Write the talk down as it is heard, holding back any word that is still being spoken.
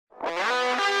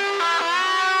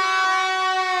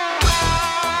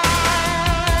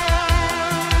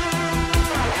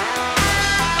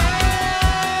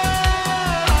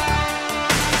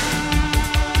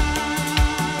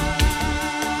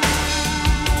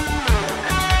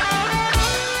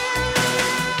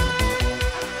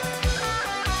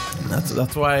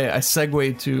That's why I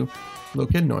segue to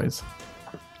little kid noise.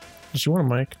 Does she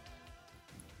want a mic?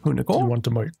 Who, Nicole? You want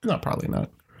the mic? No, probably not.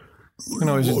 You can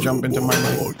always just jump into my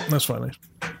mic. That's fine.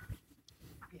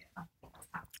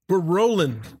 We're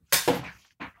rolling.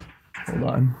 Hold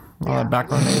on.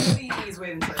 Background noise. Please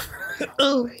wait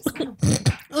until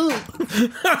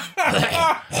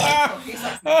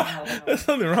There's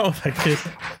nothing wrong with that kid.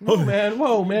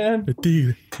 Whoa, man. The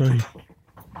dude.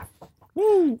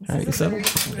 Woo. All right, you settled?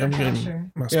 I'm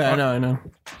getting my spot. Yeah, I know.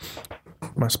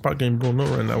 My spot game going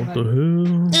on right now. What the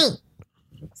hell?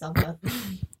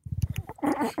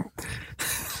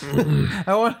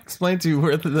 I want to explain to you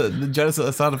where the genesis of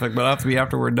the sound effect, but it'll have to be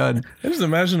after we're done. I just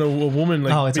imagine a woman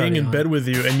like it's being already in on. bed with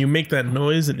you, and you make that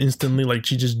noise, and instantly like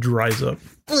she just dries up.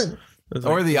 It's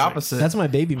Or like- the opposite. That's my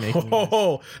baby making.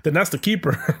 Oh, then that's the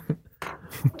keeper.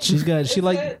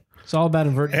 It's all about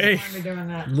inverted. Hey, I'm doing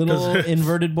that. Little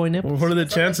inverted boy nipples. what are the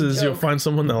chances you'll find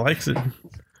someone that likes it?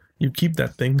 You keep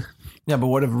that thing. Yeah, but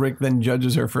what if Rick then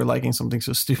judges her for liking something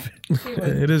so stupid?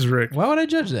 It is Rick. Why would I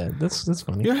judge that? That's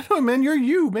funny. Yeah, no, man, you're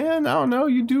you, man. I don't know.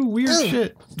 You do weird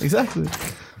shit. Exactly.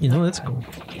 You know, that's cool.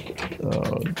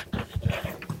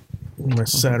 My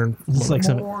Saturn. It's like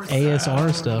some More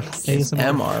ASR stuff. ASMR.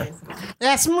 MR.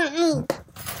 That's my.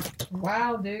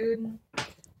 Wow, dude.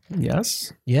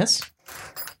 Yes. Yes.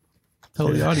 Tell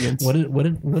the audience. What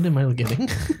am I getting?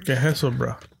 Que eso,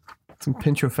 bro? Some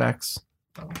Pincho facts.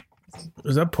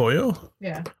 Is that pollo?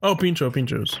 Yeah. Oh,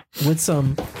 pinchos. With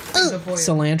some The boy.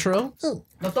 cilantro.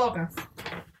 No toca.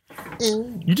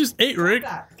 You just ate, Rick.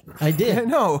 That. I I did.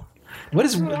 know. What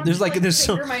is there's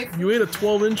so You're my You ate a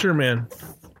 12-incher, man.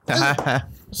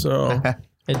 So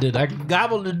I did. I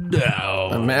gobbled it A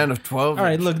down. man of 12. All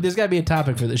right, look, there's got to be a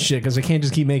topic for this shit because I can't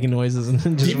just keep making noises and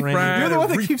then just Deep random. fried, You're the one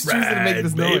that keeps choosing to make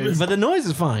this refried, noise. But the noise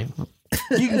is fine.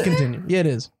 You can continue. Yeah, it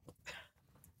is.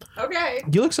 Okay.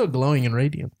 You look so glowing and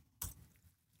radiant.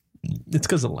 It's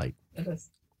because of light. It is.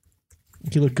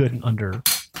 You look good under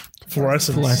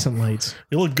Fluorescence. fluorescent lights.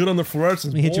 You look good on the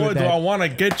fluorescence. me hit you Boy, with do that I want to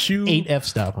get you. 8F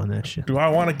stop on that shit. Do I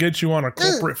want to get you on a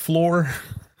corporate floor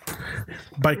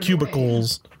by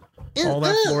cubicles? All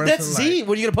that fluorescent That's light. see.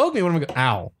 What are you gonna poke me? What am I gonna?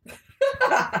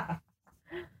 Ow.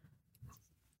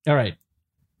 All right.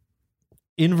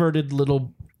 Inverted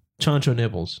little chancho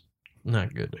nibbles.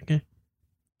 Not good. Okay.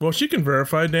 Well, she can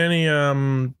verify. Danny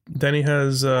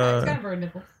has It's kind of a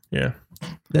nipple. yeah.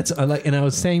 That's like, and I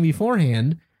was saying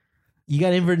beforehand, you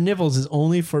got inverted nipples is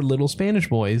only for little Spanish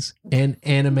boys and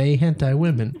anime hentai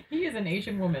women. He is an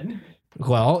Asian woman.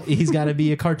 Well, he's got to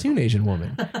be a cartoon Asian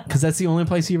woman because that's the only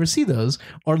place you ever see those.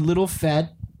 Are little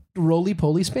fat roly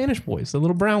poly Spanish boys, the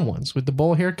little brown ones with the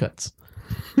bowl haircuts,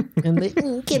 and they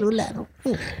quiero helado.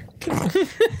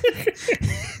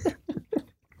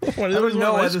 Why do I they don't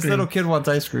know want why ice this cream? little kid wants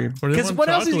ice cream. Or they Because want what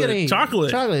else is he chocolate. gonna eat?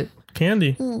 Chocolate. Chocolate.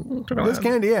 Candy. This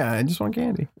candy, yeah. I just want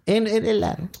candy. And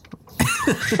helado.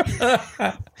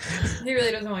 He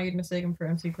really doesn't want you to mistake him for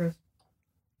MC Chris.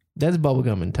 That's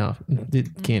bubblegum and tough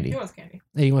candy. He wants candy.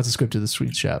 And he wants a script to the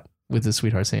sweet shop with his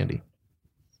sweetheart Sandy.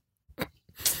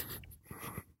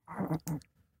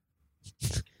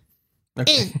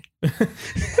 Okay.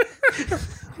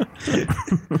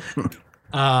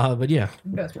 But yeah,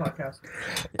 Best podcast.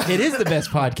 it is the best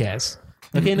podcast.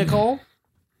 Okay, Nicole,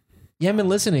 you haven't been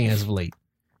listening as of late.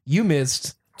 You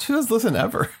missed. She doesn't listen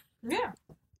ever. Yeah.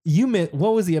 You missed.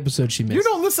 What was the episode she missed? You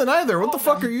don't listen either. What the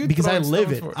fuck are you? because I throwing live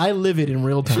stones it. for? I live it in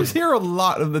real time. She's here a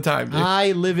lot of the time. Dude.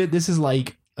 I live it. This is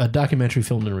like a documentary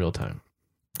filmed in real time.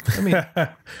 I mean,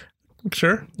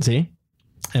 Sure. See,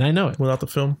 and I know it. Without the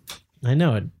film. I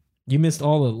know it. You missed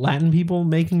all the Latin people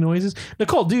making noises.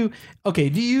 Nicole, do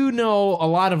you know a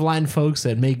lot of Latin folks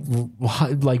that make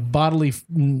like bodily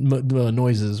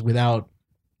noises without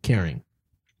caring?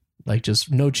 Like just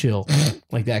no chill,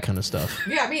 like that kind of stuff.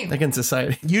 Yeah, I mean, like in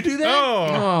society. You do that?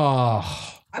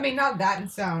 Oh. I mean, not that in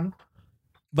sound.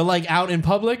 But like out in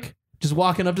public, just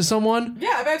walking up to someone?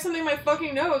 Yeah, if I have something in my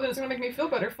fucking nose and it's gonna make me feel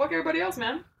better, fuck everybody else,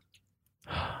 man.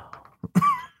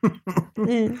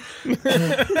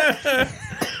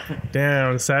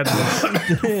 Damn, sadness.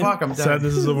 Fuck, I'm done.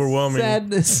 Sadness is overwhelming.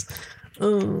 Sadness.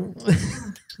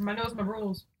 My nose, my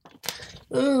rules.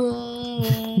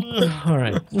 All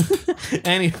right.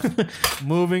 Anyway,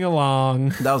 moving along.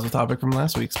 That was a topic from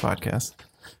last week's podcast.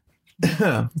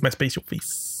 My spatial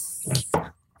face.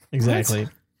 Exactly.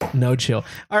 No chill.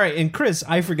 All right, and Chris,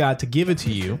 I forgot to give it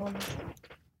to you.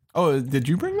 Oh, did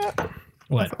you bring that?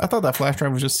 What? I thought that flash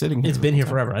drive was just sitting here. It's been here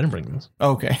forever. I didn't bring this.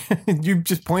 Okay. You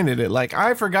just pointed it like,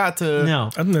 I forgot to... No.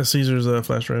 I think that's Caesar's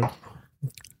flash drive.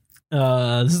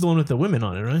 This is the one with the women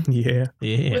on it, right? Yeah.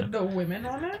 Yeah. With the women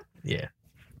on it? Yeah.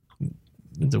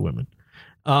 It's a women.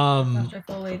 Watch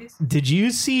full ladies. Did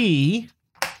you see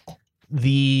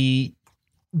the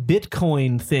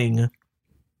Bitcoin thing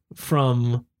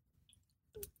from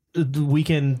the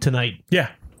Weekend Tonight? Yeah,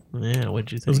 Yeah,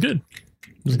 what'd you think? it was good.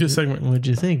 It was a good segment. What'd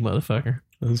you think, motherfucker?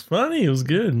 It was funny. It was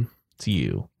good. It's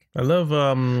you. I love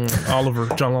Oliver,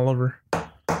 John Oliver.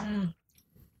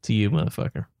 It's you,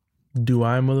 motherfucker. Do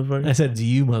I, motherfucker? I said, "Do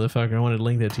you, motherfucker?" I wanted to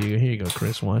link that to you. Here you go,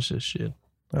 Chris. Watch this shit.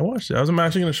 I watched it. I was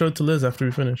actually going to show it to Liz after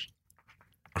we finished.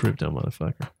 Crypto,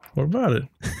 motherfucker. What about it?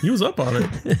 He was up on it.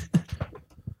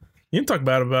 He didn't talk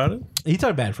bad about it. He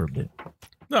talked bad for a bit.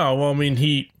 No, well, I mean,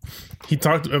 he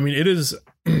talked. I mean, it is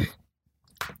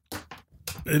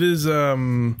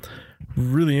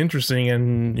really interesting,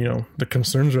 and you know the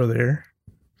concerns are there.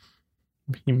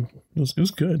 It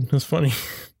was good. It was funny.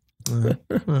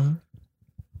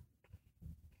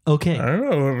 Okay. I don't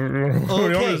know. What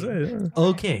do you want me to say?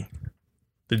 Okay.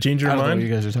 Did it change your I don't know what mind?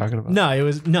 you guys are talking about.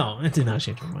 No, it did not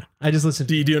change my mind. I just listened.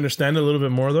 Do you understand it a little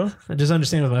bit more though? I just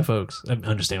understand with my folks. I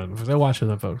understand with my folks. I watch with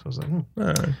my folks. I was like,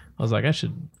 All right. I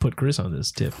should put Chris on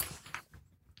this tip.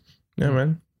 Yeah,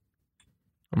 man.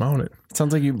 I'm on it. It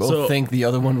sounds like you both So- think the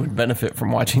other one would benefit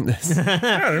from watching this. don't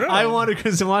know. I wanted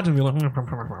Chris to watch and be like,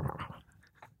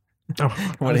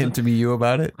 Want him to be you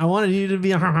about it? I wanted you to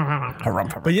be.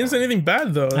 But you didn't say anything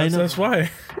bad though. I know. That's why.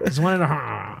 just wanted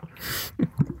to.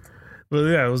 Well,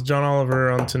 yeah, it was John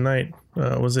Oliver on Tonight.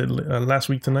 Was it last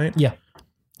week tonight? Yeah.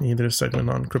 He did a segment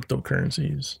on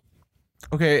cryptocurrencies.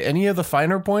 Okay, any of the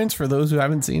finer points for those who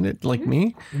haven't seen it, like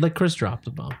me? Like Chris dropped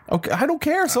the bomb. Okay, I don't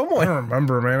care. I Someone don't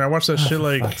remember, man. I watched that shit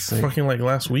like fuck's sake. fucking like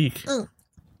last week.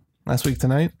 last week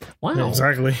tonight. Wow. Yeah,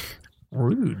 exactly.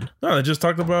 Rude. No, they just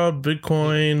talked about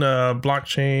Bitcoin,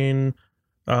 blockchain,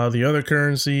 the other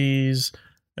currencies,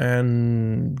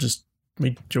 and just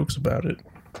made jokes about it.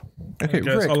 Okay, I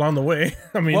guess Rick, along the way.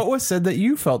 I mean, what was said that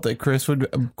you felt that Chris would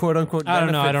quote unquote? I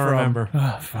don't know. I benefit don't from? remember.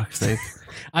 Oh, fuck's sake!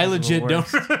 I That's legit the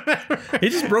don't worst. remember. he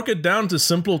just broke it down to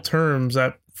simple terms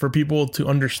that for people to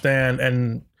understand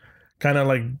and kind of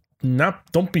like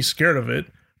don't be scared of it,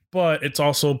 but it's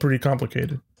also pretty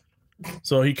complicated.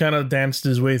 So he kind of danced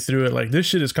his way through it like, this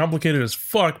shit is complicated as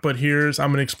fuck, but I'm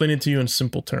going to explain it to you in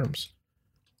simple terms.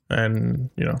 And,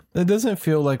 you know. It doesn't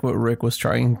feel like what Rick was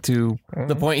trying to.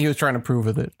 The point he was trying to prove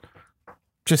with it.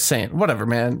 Just saying. Whatever,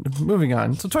 man. Moving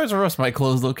on. So Toys R Us might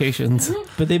close locations.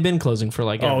 But they've been closing for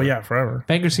like. Oh, ever. yeah, forever.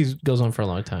 Bankruptcy goes on for a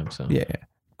long time. So. Yeah.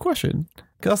 Question.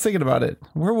 Because I was thinking about it.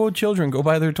 Where will children go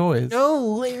buy their toys?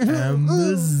 No.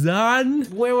 Amazon.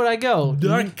 Where would I go?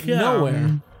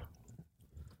 Nowhere.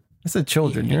 I said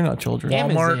children. You're not children.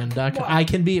 Amazon.com. I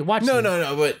can be. Watch. No, this.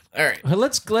 no. But all right.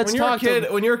 Let's When you're a talk.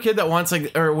 kid, when you're a kid that wants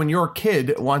when your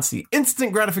kid wants the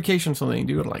instant gratification of something,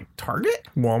 do you go to like Target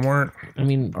Walmart. I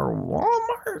mean, or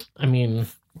Walmart? I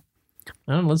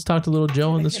don't know. Let's talk to little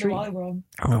Joe on the street.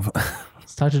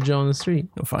 Let's talk to Joe on the street.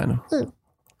 Go find them.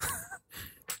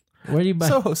 Where do you buy?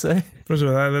 So Jose, First of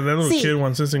all, that little kid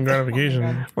wants instant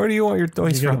gratification. where do you want your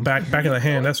toys You got from? back of the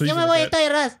hand. That's what you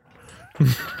get.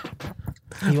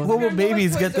 Where will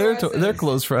babies get their their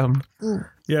clothes from?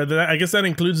 Yeah, I guess that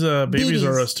includes Babies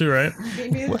R Us too, right?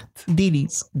 What?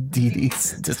 Dee-Dee's.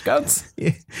 DD's discounts?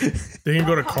 They can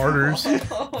go to Carter's.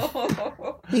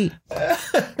 Hey.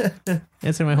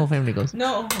 That's where my whole family goes.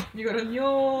 No, you go to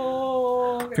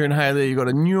no. If you're in Hialeah, you go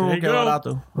to New There you go.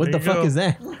 Barato. What There the you fuck go. is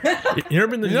that? You never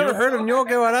been to You New never York? heard of New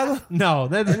Barato? No,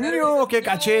 that's New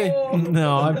Cache.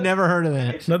 no. I've never heard of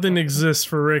that. Nothing exists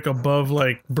for Rick above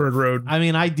like Bird Road. I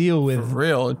mean, I deal with.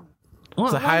 Real.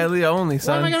 It's a Hialeah only,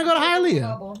 Why am I son. gonna go to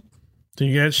Hialeah? So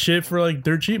you get shit for like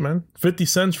dirt cheap, man. 50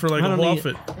 cents for like I a don't need.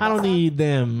 waffle. I don't need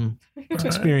them to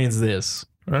experience this.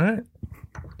 All right.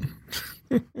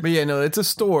 But yeah, no, it's a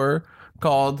store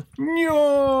called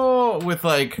Nyo with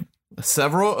like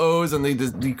several O's and they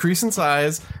just decrease in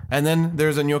size. And then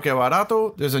there's a Nyoke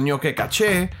Barato, there's a Nyoke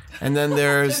Cache, and then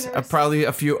there's probably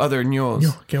a few other Nyos.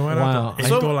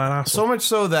 Wow. So much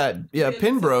so that, yeah,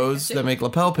 Pin Bros that make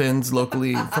lapel pins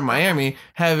locally from Miami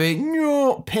have a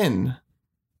Nyo pin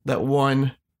that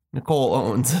one Nicole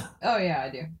owns. Oh yeah, I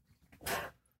do.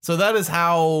 So that is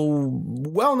how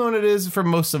well known it is for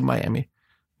most of Miami.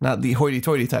 Not the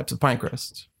hoity-toity types of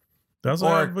Pinecrest. That's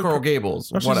Or Coral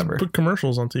Gables, whatever. Put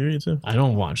commercials on TV too. I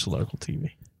don't watch local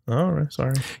TV. All right,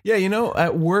 sorry. Yeah, you know,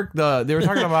 at work, they were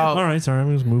talking about All right, sorry.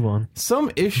 I'm just move on.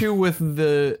 some issue with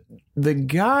the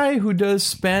guy who does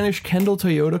Spanish Kendall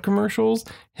Toyota commercials.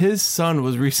 His son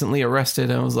was recently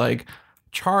arrested and was like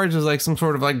charged as like some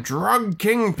sort of like drug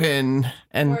kingpin,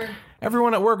 and Word.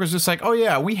 everyone at work was just like, "Oh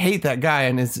yeah, we hate that guy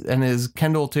and his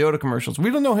Kendall Toyota commercials.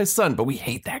 We don't know his son, but we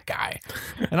hate that guy."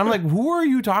 And I'm like, "Who are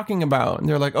you talking about?" And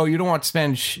they're like, "Oh, you don't watch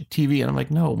Spanish TV." And I'm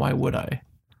like, "No, why would I?"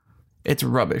 It's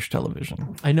rubbish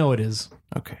television. I know it is.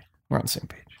 Okay, we're on the same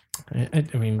page.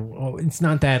 I mean, well, it's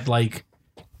not that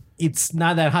it's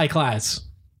not that high class.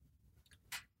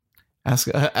 Ask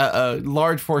a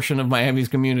large portion of Miami's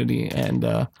community, and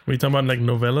Are you talking about like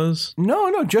novellas?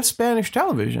 no, just Spanish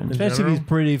television. Spanish TV is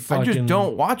pretty fucking. I just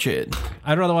don't watch it.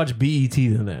 I'd rather watch BET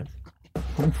than that.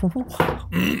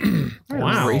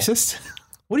 Wow. Racist.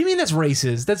 What do you mean that's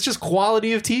racist? That's just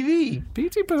quality of TV.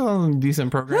 BET put on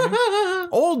decent programming.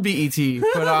 Old BET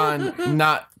put on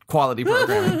not quality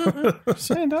programming. Just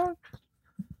saying, dog.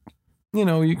 You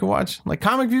know, you can watch like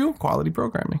Comic View, quality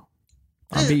programming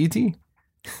on BET.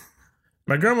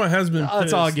 My grandma has been pissed.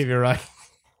 That's all I'll give you, right?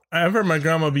 I've heard my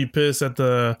grandma be pissed at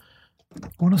the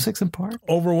 106 in Park.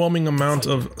 overwhelming amount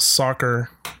of soccer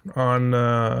on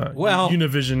Well,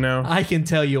 Univision now. I can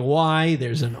tell you why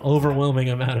there's an overwhelming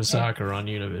amount of soccer on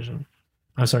Univision.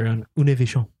 I'm sorry, on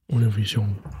Univision.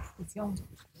 Univision. It's young.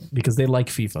 Because they like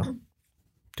FIFA.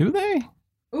 Do they?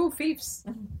 Ooh, Fiefs.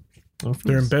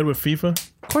 They're in bed with FIFA.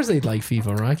 Of course they like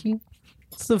FIFA, Rocky.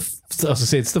 It's the, I was gonna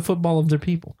say, it's the football of their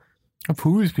people. Of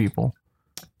whose people?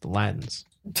 The Latins.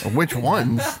 Which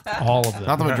ones? All of them.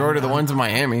 Not the majority of the ones in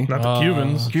Miami. Not the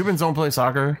Cubans. Cubans don't play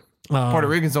soccer. Puerto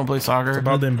Ricans don't play soccer.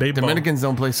 About them baseball. Dominicans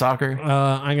don't play soccer.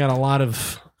 I got a lot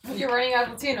of You're running out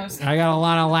of Latinos.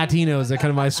 Latinos that come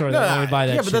to my store that only buy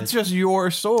that yeah, shit. but that's just your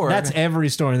store. That's every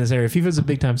store in this area. FIFA's a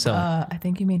big time seller. I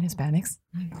think you mean Hispanics.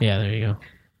 Yeah, there you go.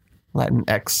 Latin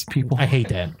X people. I hate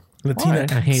that. Latina.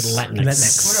 I hate Latinx. What about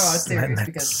serious Latinx.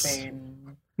 because Spain.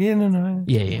 Yeah, no.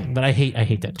 Yeah, but I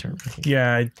hate that term.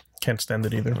 Yeah, I can't stand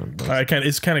it either. I can't.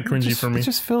 It's kind of cringy for me. It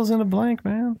just fills in a blank,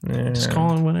 man. Yeah. Just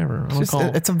call it whatever. I'll Just, call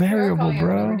it. it's a They are variable, calling it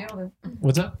bro. whatever, nailed it.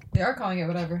 What's up? They are calling it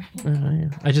whatever. Yeah.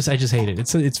 I just hate it.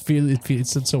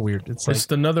 It's so weird. It's like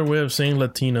It's another way of saying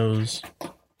Latinos.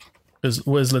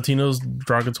 Was Latinos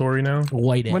derogatory now?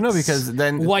 white X. Well, no, because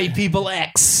then, white people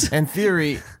X. in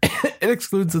theory, it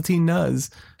excludes Latinas.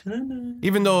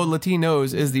 Even though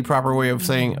Latinos is the proper way of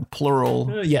saying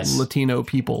plural Yes. Latino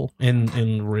people.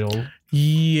 In real.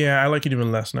 Yeah, I like it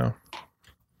even less now.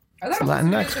 I thought it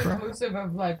Latinx, was bro. inclusive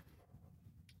of like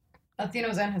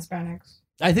Latinos and Hispanics.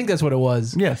 I think that's what it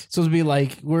was. Yes. So to be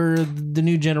like, we're the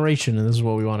new generation and this is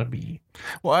what we want to be.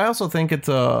 Well, I also think it's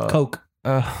a Coke.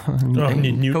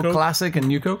 New Coke Coke? Classic and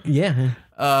New Coke. Yeah.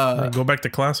 Go back to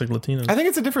classic Latinos. I think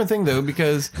it's a different thing though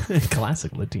because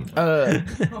Classic Latino. I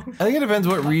think it depends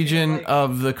what region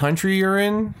of the country you're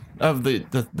in, of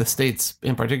the states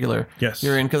in particular. Yes.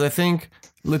 You're in, because I think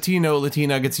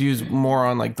Latina gets used more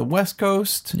on like the West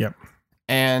Coast, Yep.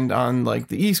 and on like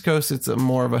the East Coast, it's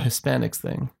more of a Hispanics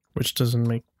thing. Which doesn't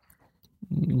make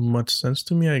much sense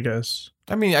to me, I guess.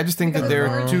 I mean, I just think that Because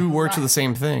they're it's two more- words for the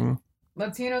same thing.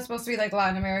 Latino is supposed to be like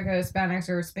Latin America, Hispanics,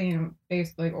 or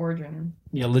Spain-based like origin.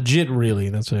 Yeah, legit. Really,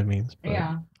 that's what it means. But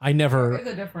Yeah, I never. there's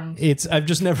a difference. I've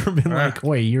just never been like,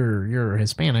 wait, you're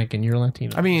Hispanic and you're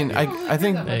Latino. I mean, You don't really I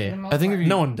think do that much for the most I think part. if you,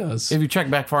 no one does. if you check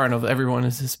back far enough, everyone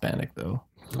is Hispanic though,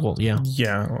 Well, yeah.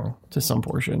 Yeah. Well, to some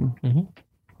portion. Mhm.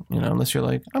 You know, unless you're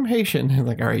like, I'm Haitian. You're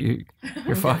like, all right,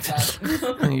 you're fucked.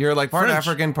 You're like part French.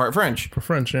 African, part French. for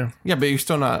French, yeah. Yeah, but you're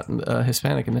still not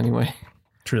Hispanic in any way.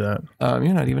 True that.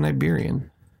 You're not even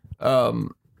Iberian. But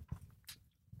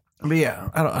yeah,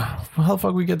 I don't. How the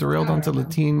fuck we get derailed onto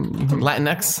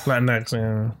Latinx? Latinx,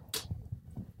 yeah.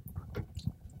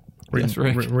 Yes,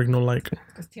 right. Rignal like.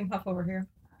 Because Team Huff over here.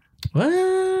 What?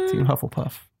 Team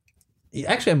Hufflepuff.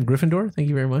 Actually, I'm Gryffindor. Thank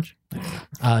you very much.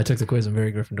 I took the quiz. I'm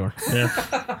very Gryffindor.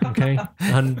 Yeah. Okay.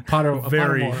 On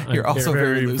Very. Pottermore, I'm You're also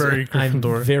very loser. very I'm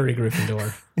Gryffindor. very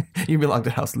Gryffindor. You belong to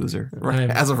House Loser, right?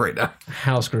 I'm- As of right now.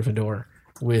 House Gryffindor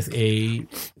with a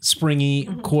springy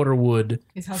quarterwood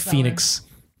He's House Phoenix.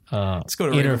 Let's go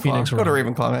to Inner Ravenclaw. Phoenix Go to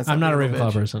realm. Ravenclaw. Man. I'm not a Son of Ravenclaw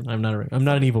bitch. person. I'm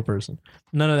not an evil person.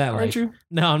 None of that Aren't life. you?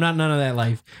 No, I'm not. None of that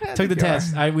life. I Took the think you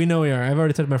test. are. We know we are. I've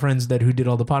already told my friends that who did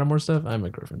all the Pottermore stuff. I'm a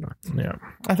Gryffindor. Yeah.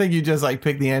 I think you just like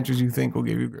pick the answers you think will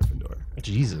give you Gryffindor.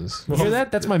 Jesus. You hear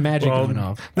that? That's my magic Well, going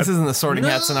off. This isn't the Sorting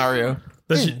Hat scenario.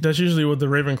 That's usually what the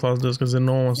Ravenclaws does because then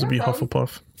no one wants to be No problem.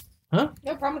 Hufflepuff. No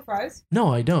problem with fries.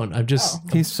 No, I don't. I'm just.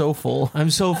 He's so full. I'm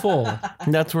so full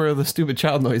That's where the stupid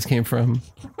child noise came from.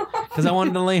 because I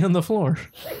wanted to lay on the floor.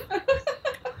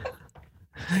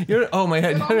 Oh my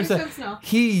god! It You all makes understand? sense now.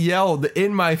 He yelled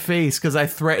in my face because I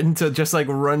threatened to just like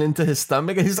run into his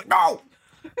stomach, and he's like, "No!"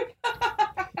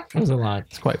 It was a lot.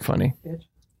 It's quite funny.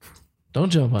 Don't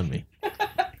jump on me.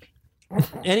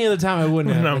 Any other time I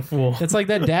wouldn't When have. I'm full. It's like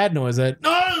that dad noise. That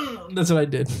that's what I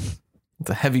did. It's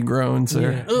a heavy groan,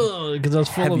 sir. Because I was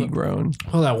full Heavy of groan.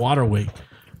 all that water weight.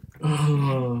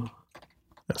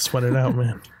 Sweat it out,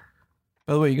 man.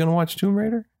 By the way, you gonna watch Tomb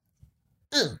Raider?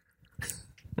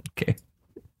 Okay.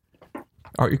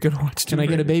 Are you gonna watch? Can I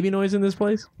get a baby noise in this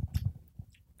place?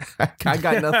 I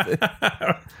got nothing.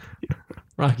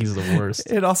 Rocky's the worst.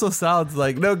 It also sounds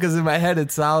like because in my head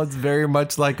it sounds very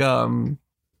much like Andrew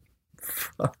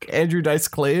Dice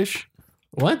Clayish.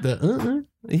 What the?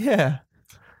 Yeah,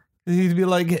 he'd be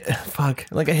like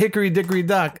like a hickory dickory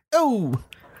dock. Oh,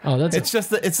 That's it's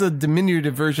just it's a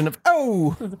diminutive version of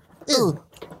There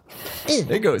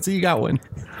you go. So you got one.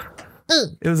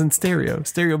 It was in stereo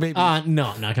baby.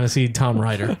 no, I'm not gonna see Tom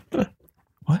Ryder.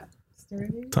 What?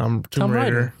 Tomb Raider.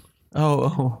 Raider.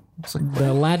 Oh, it's like, The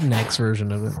Latinx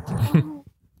version of it.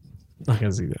 Not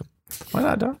gonna see that. why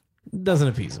not, dog? Doesn't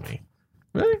appease me.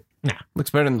 Really? Nah. Looks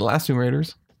better than the last Tomb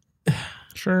Raiders.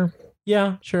 Sure.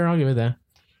 Yeah, sure, I'll give it that.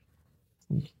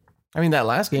 I mean, that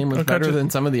last game was I'll better catch it. than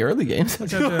some of the early games.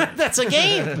 That's a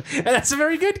game. That's a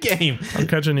very good game. I'm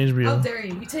catching How HBO. dare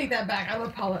you? You take that back. I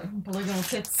love polygonal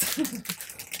tits.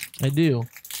 I do.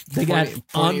 They got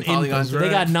 40 polygons, they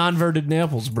got non-verted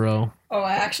nipples, bro. Oh,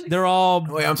 I actually. They're all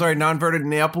Wait, I'm sorry, non-verted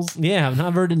naples.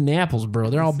 non-verted nipples, bro.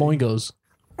 They're all boingos.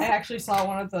 I actually saw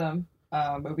one of the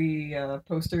movie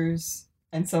posters,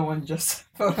 and someone just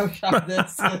photoshopped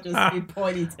this to just be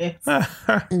pointy tits. Of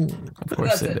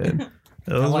course That's they it. did.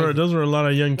 Those were a lot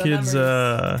of young The kids.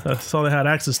 memories. That's all they had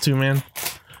access to, man.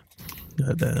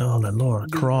 That Laura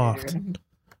Croft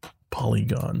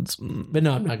polygons. But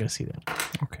no, I'm not gonna see that.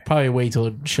 Okay. Probably wait till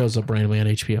it shows up randomly on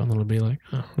HBO, and then it'll be like,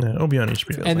 Yeah, it'll be on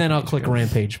HBO. and then I'll click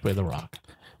Rampage by The Rock.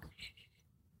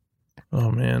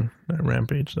 Oh man, that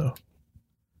Rampage though.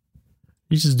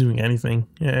 He's just doing anything.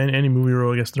 Yeah, any movie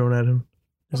role gets thrown at him.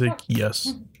 He's like,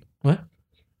 yes. What?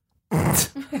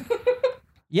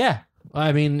 Yeah,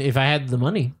 I mean, if I had the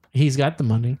money, he's got the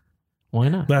money. Why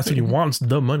not? That's what he wants,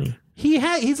 the money.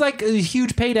 He's like a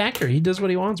huge paid actor. He does what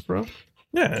he wants, bro.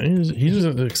 Yeah, he's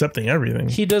just accepting everything.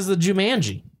 He does the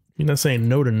Jumanji. He's not saying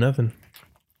no to nothing.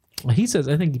 Well, he says,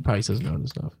 I think he probably says no to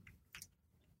stuff.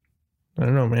 I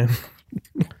don't know, man.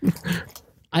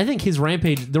 I think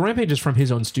the Rampage is from his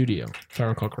own studio, if I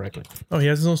recall correctly. Oh, he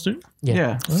has his own studio?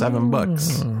 Yeah,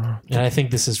 $7. And I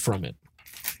think this is from it.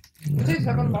 Is it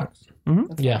 $7?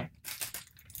 Yeah.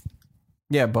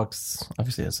 Yeah, bucks.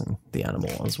 Obviously, that's in the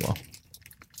animal as well.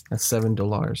 That's $7.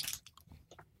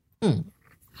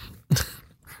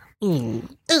 All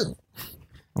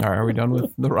right, are we done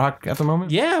with The Rock at the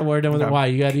moment? Yeah, we're done with it. Okay. Why?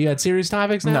 You got serious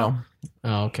topics now? No.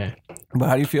 Oh, okay. But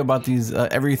how do you feel about these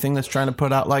everything that's trying to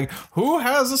put out like who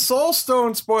has a Soul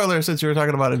Stone spoiler since you were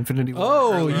talking about Infinity War?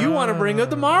 Oh, earlier? you want to bring up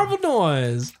the Marvel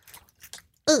noise.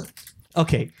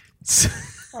 Okay.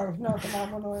 Oh, no, the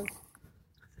Marvel noise.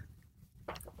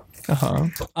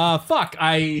 Uh-huh. Fuck.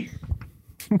 Why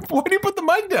do you put the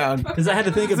mic down? Because I had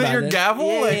to think Is about it your gavel?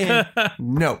 Yeah. Like,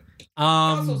 no.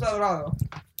 Also, Colorado.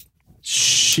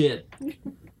 Shit.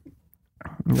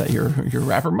 Is that your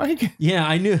rapper mic? Yeah,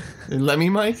 I knew. Lemmy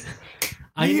mic?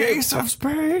 I The knew. Ace of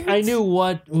Spades. I knew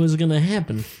what was gonna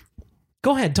happen.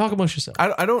 Go ahead, talk about yourself.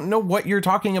 I don't know what you're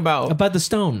talking about. About the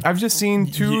stone. I've just seen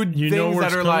two You things know where that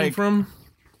it's are coming like, from?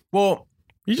 well,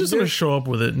 He's just going to There- show up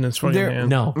with it in his fucking there- hand.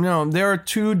 No. there are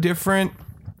two different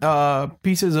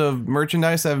pieces of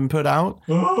merchandise that have been put out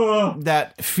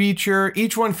that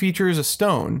each one features a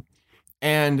stone.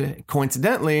 And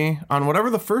coincidentally, on whatever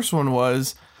the first one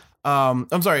was, I'm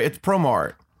sorry, it's promo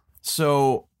art.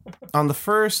 So on the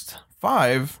first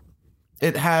 5,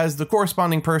 it has the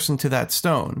corresponding person to that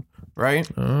stone, right?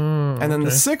 Oh, And then the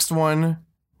okay. 6th one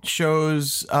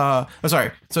shows so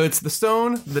it's the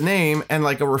stone, the name, and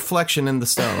like a reflection in the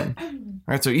stone. All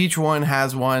right, so each one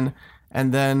has one.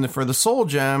 And then for the soul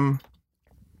gem,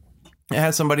 it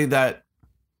has somebody that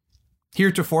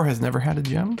heretofore has never had a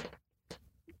gem.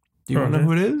 Do you want to know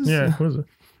who it is? Yeah, what is it?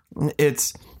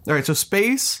 It's all right. So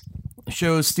space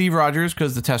shows Steve Rogers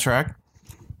because the Tesseract.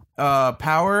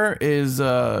 Power is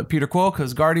Peter Quill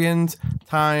because Guardians.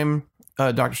 Time,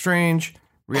 Doctor Strange.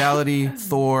 Reality,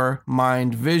 Thor.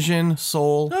 Mind, Vision.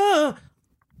 Soul. Ah,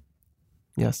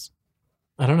 Yes.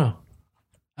 I don't know.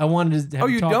 I wanted to have Oh,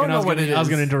 you talk, don't and I was know what gonna- it I was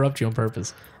is. going to interrupt you on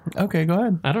purpose. Okay, go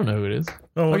ahead. I don't know who it is.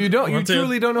 Oh, you don't. You I'll take-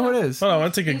 truly don't know who it is. Hold on, I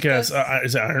want to take a guess.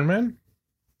 Is it Iron Man?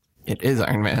 It is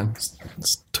Iron Man.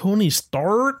 It's Tony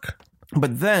Stark?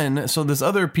 But then, so this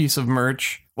other piece of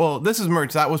merch. Well, this is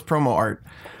merch. That was promo art.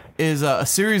 Is a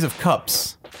series of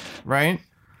cups, right?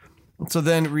 So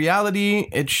then, reality,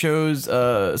 it shows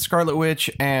Scarlet Witch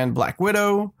and Black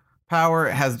Widow. Power,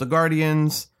 it has the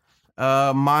Guardians.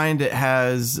 Mind, it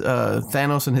has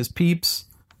Thanos and his peeps.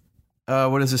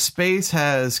 What is it? Space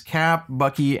has Cap,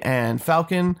 Bucky, and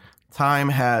Falcon. Time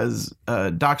has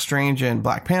Doc Strange and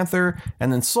Black Panther.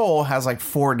 And then Soul has like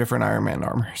 4 different Iron Man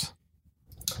armors.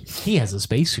 He has a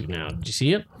spacesuit now. Did you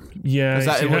see it? Yeah, Is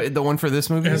that the one for this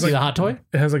movie? It has Is he the hot toy?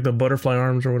 it has like the butterfly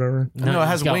arms or whatever. No, it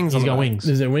has wings He's on got the wings.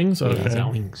 Is it wings? Yeah, Okay. he's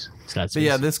got wings. He's got So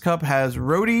yeah, space. this cup has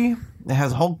Rhodey, it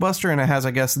has Hulkbuster, and it has,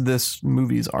 I guess, this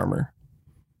movie's armor.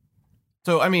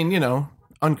 So, I mean,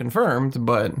 unconfirmed,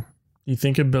 but You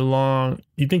think it belonged?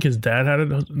 You think his dad had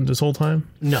it this whole time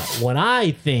No, what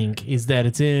I think is that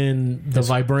it's in the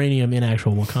vibranium in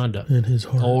actual Wakanda. in his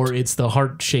heart? Or it's the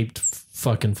heart-shaped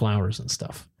fucking flowers and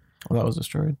stuff. that was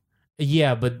destroyed.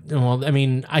 Yeah, but well, I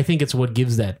mean, I think it's what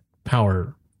gives that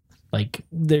power. Like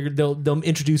they'll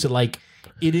introduce it like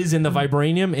it is in the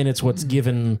vibranium, and it's what's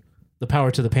given the power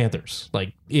to the Panthers,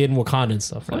 like in Wakanda and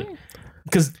stuff. Like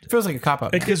because It feels like a cop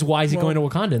out. why is he going to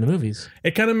Wakanda in the movies?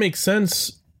 It kind of makes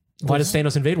sense. Why does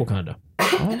Thanos invade Wakanda?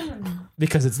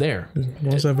 Because it's there.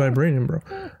 What's that vibranium, bro?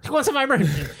 What's the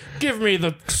vibranium? Give me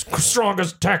the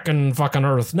strongest tech in fucking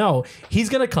Earth. No, he's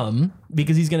gonna come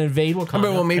because he's gonna invade Wakanda.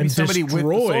 Well, maybe And somebody with the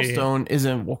destroy- Soul Stone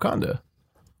isn't Wakanda.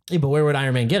 Yeah, but where would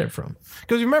Iron Man get it from?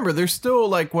 Because remember, there's still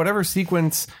like whatever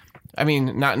sequence. I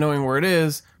mean, not knowing where it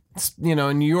is. In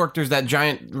New York, there's that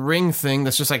giant ring thing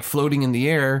that's just like floating in the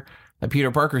air that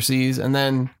Peter Parker sees, and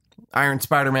then Iron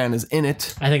Spider-Man is in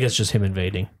it. I think it's just him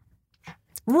invading.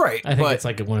 Right. I think but, it's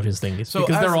like one of his things So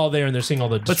because as- they're all there and they're seeing all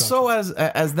the. But so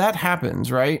as that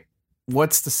happens, right?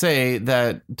 What's to say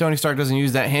that Tony Stark doesn't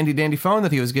use that handy dandy phone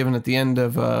that he was given at the end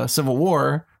of Civil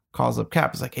War? Calls up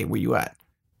Cap. Is like, hey, where you at?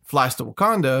 Flies to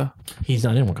Wakanda. he's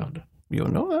not in Wakanda. You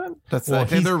don't know that? That's Well,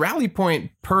 he's- their rally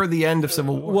point per the end of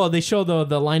Civil War. Well, they show the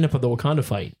lineup of the Wakanda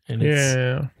fight, and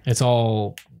it's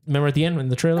all. Remember at the end in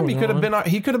the trailer? he when could have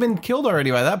they're all been killed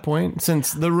already by that point,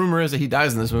 since the rumor is that he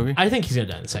dies in this movie. I think he's gonna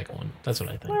die in the second one. That's what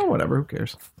I think. Well, whatever, who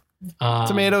cares? Um,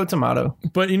 Tomato.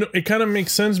 But it kind of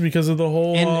makes sense because of the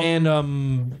whole. and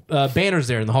Banner's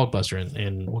there in the Hulkbuster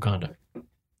in Wakanda.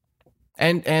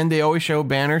 And they always show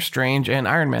Banner, Strange, and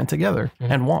Iron Man together,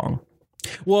 Mm-hmm. and Wong.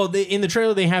 Well, in the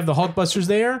trailer they have the Hulkbusters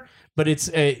there, but it's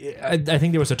I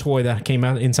think there was a toy that came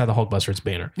out inside the Hulkbuster. It's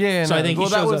Banner. Yeah, So I think he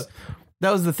that shows was up. that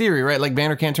was the theory, right? Like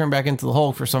Banner can't turn back into the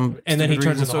Hulk for some, And then he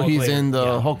stupid turns reason, into so Hulk he's later. in the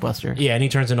Yeah. Hulkbuster. Yeah, and he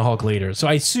turns into Hulk later. So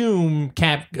I assume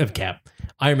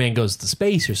Iron Man goes to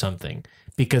space or something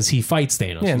because he fights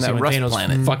Thanos. Yeah, You and see that when Rust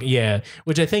Thanos planet.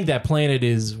 which I think that planet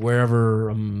is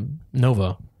wherever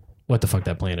Nova. What the fuck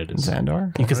that planet is?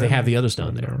 Xandar. Because they have the other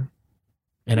stone there.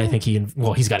 And I think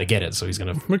he's got to get it, so he's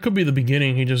gonna. It could be the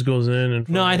beginning. He just goes in and.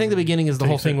 No, I think the beginning is the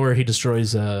whole Takes thing it. where he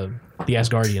destroys the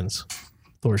Asgardians,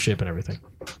 Thor's ship and everything.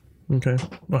 Okay.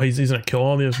 Well, he's gonna kill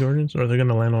all the Asgardians, or they're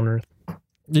gonna land on Earth.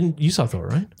 You saw Thor,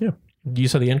 right? Yeah. You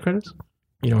saw the end credits.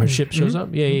 His ship shows up.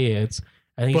 Yeah. It's.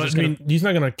 I think he's But just I gonna. mean, he's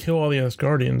not gonna kill all the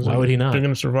Asgardians. Why would he not? They're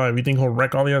gonna survive. You think he'll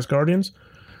wreck all the Asgardians?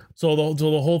 So the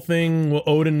whole thing, well,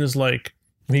 Odin is like,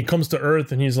 he comes to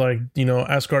Earth and he's like,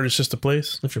 Asgard is just a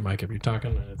place. Lift your mic up. You're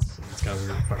talking. It's got a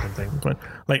weird fucking thing. But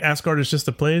like Asgard is just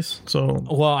a place. So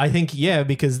Well, I think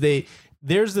because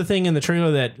there's the thing in the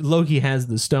trailer that Loki has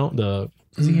the stone, the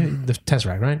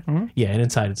Tesseract, right? Mm-hmm. Yeah, and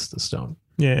inside it's the stone,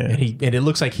 yeah, and it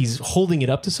looks like he's holding it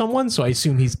up to someone. So I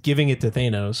assume he's giving it to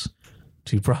Thanos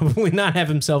to probably not have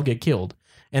himself get killed.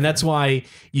 And that's why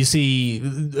you see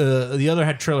the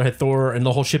other trailer had Thor and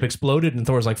the whole ship exploded and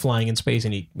Thor's like flying in space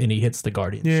and he hits the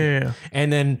Guardian ship. yeah.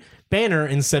 And then Banner,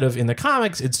 instead of in the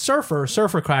comics, it's Surfer.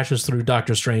 Surfer crashes through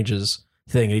Doctor Strange's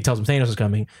thing and he tells him Thanos is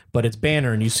coming, but it's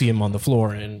Banner and you see him on the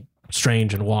floor and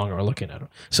Strange and Wong are looking at him.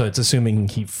 So it's assuming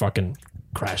he fucking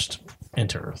crashed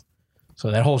into Earth. So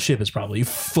that whole ship is probably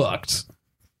fucked.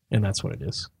 And that's what it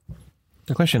is.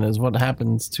 The question is, what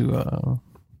happens to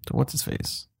what's his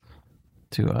face?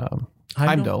 To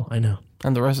Heimdall I know.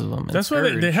 and the rest of them. and That's why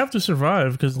Scourge. they have to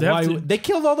survive because they Why have to. they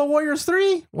killed all the Warriors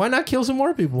 3? Why not kill some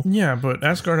more people? Yeah, but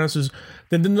Asgard has to.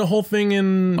 Then the whole thing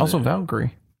in Also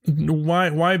Valkyrie. why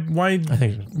I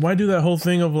think why do that whole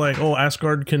thing of like, oh,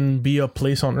 Asgard can be a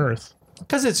place on Earth?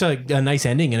 because it's a nice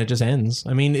ending and it just ends.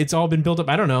 I mean, it's all been built up.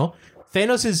 I don't know.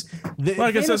 Thanos is. Well,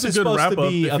 I guess that's a good wrap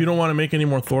up. If you don't want to make any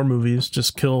more Thor movies,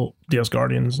 just kill the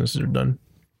Asgardians and they're done.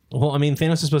 Well, I mean,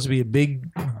 Thanos is supposed to be a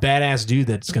big, badass dude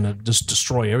that's going to just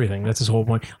destroy everything. That's his whole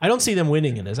point. I don't see them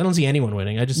winning in this. I don't see anyone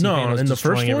winning. I just see No, Thanos in the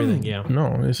destroying first everything. one, Yeah.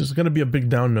 no, this is going to be a big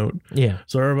down note. Yeah.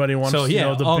 So everybody wants So,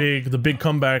 yeah, the big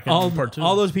comeback in part 2.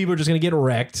 All those people are just going to get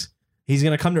wrecked. He's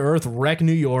going to come to Earth, wreck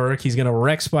New York. He's going to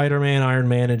wreck Spider-Man, Iron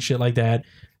Man, and shit like that.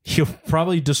 He'll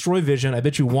probably destroy Vision. I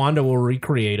bet you Wanda will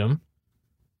recreate him.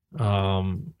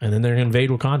 And then they're going to invade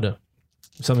Wakanda.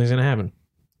 Something's going to happen.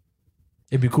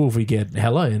 It'd be cool if we get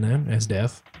Hela in there as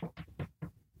Death.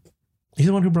 He's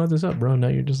the one who brought this up, bro. Now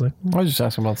you're just like, I was just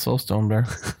asking about Soul Stone, Bear.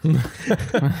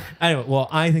 anyway. Well,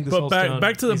 I think the but Soul Stone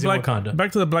back to the is Black in Wakanda.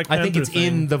 Black to the Black Panther I think it's thing.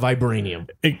 in the vibranium.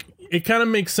 it kind of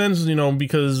makes sense,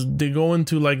 because they go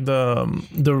into like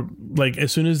the like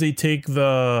as soon as they take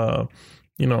the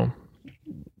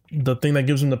the thing that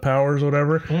gives him the powers or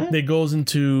whatever, he goes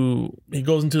into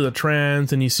the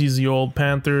trance and he sees the old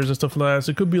Panthers and stuff like that.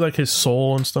 So it could be like his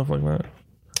soul and stuff like that.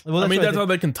 Well, that's how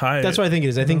they can tie it. That's what I think it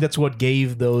is. I think that's what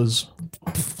gave those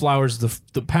flowers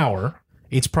the power.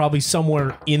 It's probably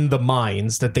somewhere in the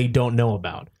mines that they don't know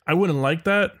about. I wouldn't like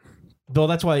that. Though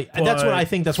that's what I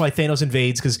think. That's why Thanos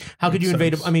invades. Because how could you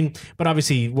invade? I mean, but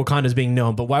obviously Wakanda's being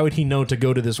known. But why would he know to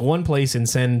go to this one place and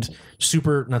send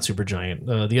not super giant,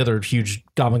 the other huge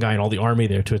goblin guy and all the army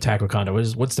there to attack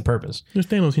Wakanda? What's the purpose? There's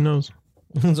Thanos. He knows.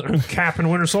 Cap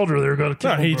and Winter Soldier. They're going to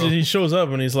kill him, he shows up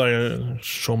and he's like,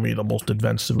 "Show me the most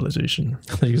advanced civilization."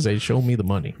 You say, "Show me the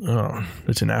money." Oh,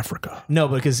 it's in Africa. No,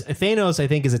 because Thanos, I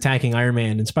think, is attacking Iron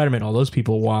Man and Spider-Man, all those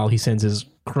people, while he sends his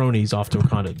cronies off to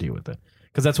Wakanda to deal with it.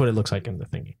 Because that's what it looks like in the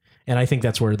thingy. And I think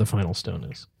that's where the final stone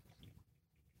is.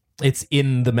 It's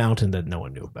in the mountain that no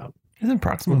one knew about. Isn't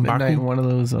Proxima Midnight one of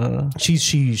those? She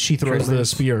throws the trailers?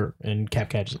 spear and Cap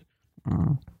catches it.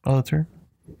 Oh, that's her.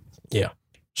 Yeah.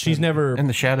 She's never... In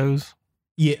the shadows.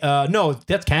 Yeah, no,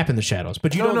 that's Cap in the shadows.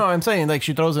 But you don't... No, I'm saying like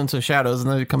she throws into shadows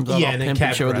and then it comes out Yeah, all and then pimpy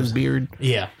Cap shit with grabs his beard.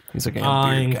 Yeah. He's like, I'm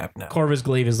beard And Cap now. Corvus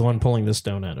Glaive is the one pulling the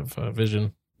stone out of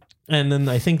Vision. And then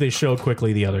I think they show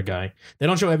quickly the other guy. They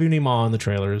don't show Ebony Maw in the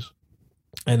trailers.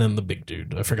 And then the big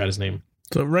dude. I forgot his name.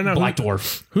 So right now, Black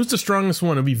Dwarf. Who's the strongest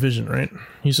one? It'd be Vision, right?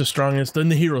 He's the strongest in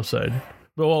the hero side.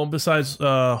 But well, besides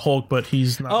Hulk, but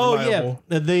he's not reliable.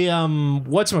 Yeah. The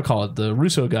whatchamacallit, the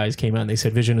Russo guys came out and they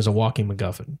said Vision is a walking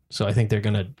MacGuffin. So I think they're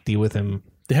gonna deal with him.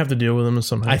 They have to deal with him in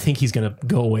some. I think he's gonna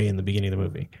go away in the beginning of the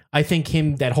movie. I think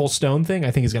that whole stone thing,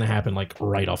 I think is gonna happen like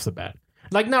right off the bat.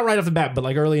 Like not right off the bat, but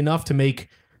like early enough to make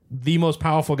the most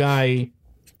powerful guy,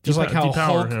 just like how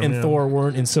Hulk and Thor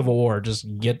weren't in Civil War,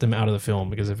 just get them out of the film,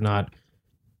 because if not,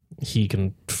 he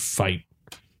can fight.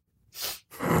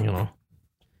 You know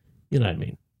what I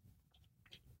mean.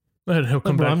 He'll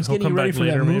come back. I'm just getting you ready for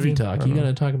that movie talk. You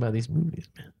gotta talk about these movies,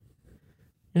 man.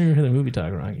 You never heard the movie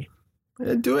talk, Rocky.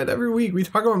 Do it every week. We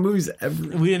talk about movies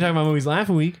every. We didn't talk about movies last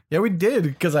week. Yeah, we did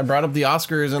because I brought up the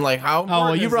Oscars and like how. Oh,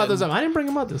 well, you brought those up. I didn't bring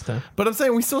them up this time. But I'm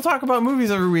saying we still talk about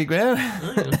movies every week,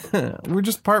 man. We're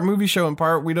just part movie show and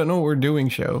part we don't know what we're doing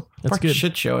show. That's part good.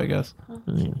 Shit show, I guess.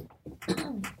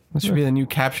 That should be the new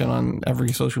caption on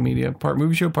every social media. Part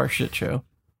movie show, part shit show.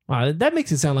 Wow, that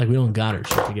makes it sound like we don't got our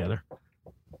shit together.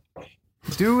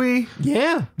 Do we?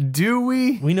 Yeah. Do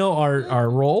we? We know our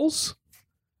roles.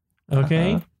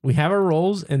 Okay. We have our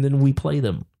roles and then we play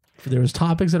them. There's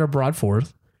topics that are brought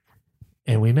forth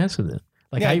and we mess with it.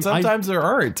 Like yeah, sometimes there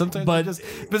aren't. Sometimes but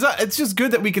it's just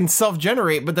good that we can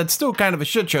self-generate, but that's still kind of a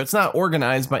shit show. It's not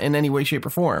organized in any way, shape,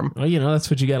 or form. Well, that's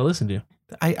what you got to listen to.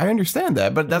 I understand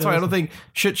that, but that's why I don't think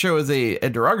shit show is a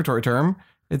derogatory term.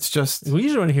 It's just we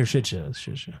usually want to hear shit shows.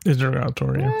 Shit show. It's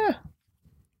derogatory. Yeah.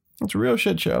 It's a real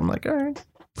shit show. I'm like, all right.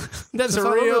 That's all a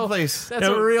over real the place. That's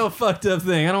a real fucked up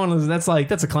thing. I don't want to.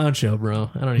 That's a clown show, bro.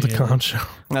 I don't. It's a clown show.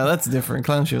 No, that's different.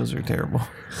 Clown shows are terrible.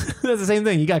 That's the same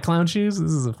thing. You got clown shoes.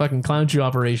 This is a fucking clown shoe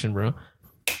operation, bro.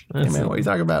 Hey man, what are you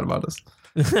talking about us?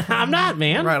 I'm not,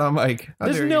 man. Right on, Mike.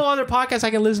 There's no other podcast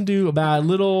I can listen to about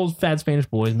little fat Spanish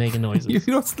boys making noises. You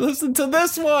don't listen to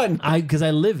this one. Because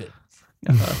I live it.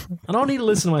 I don't need to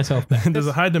listen to myself back. There's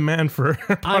a high demand for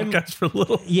podcasts for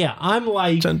little. Yeah, I'm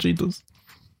like chanchitos.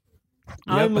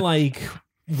 I'm like,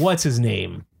 what's his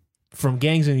name from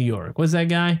Gangs of New York? What's that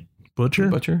guy?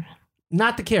 Butcher.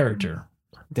 Not the character.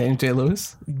 Daniel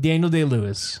Day-Lewis. Daniel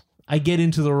Day-Lewis. I get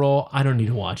into the role. I don't need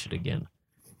to watch it again.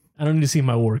 I don't need to see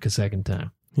my work a second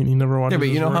time. You never watched. Yeah, but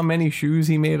you know work? how many shoes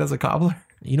he made as a cobbler?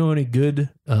 You know any good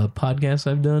podcasts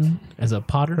I've done as a I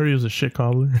potter? heard he was a shit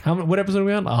cobbler. What episode are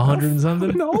we on? 100 and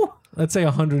something? No. Let's say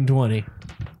 120.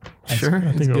 Sure.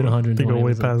 I think good I 120 think I'll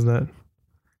way episodes. past that.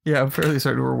 Yeah, I'm fairly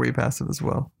certain we're way past it as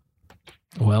well.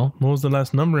 Well, What was the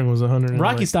last numbering? Was 100?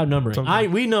 Rocky stopped numbering.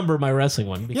 something. We number my wrestling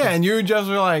one. because- Yeah, and you just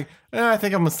were like, I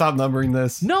think I'm going to stop numbering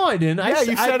this. No, I didn't. Yeah,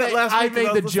 you said it last week. I 'cause made was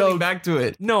the listening joke. back to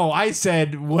it. No, I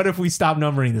said, what if we stop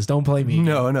numbering this? Don't play me.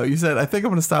 No, you said, I think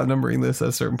I'm going to stop numbering this at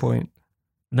a certain point.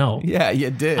 No. Yeah, you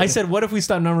did. I said, what if we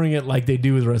stop numbering it like they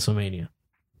do with WrestleMania?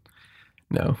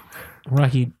 no.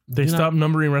 Rocky, They stopped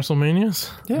numbering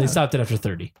WrestleManias Yeah. They stopped it after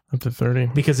 30 up to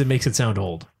 30. because it makes it sound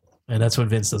old. And that's what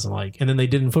Vince doesn't like. And then they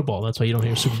did in football. That's why you don't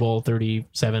hear Super Bowl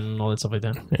 37 and all that stuff like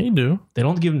that. Yeah, you do. They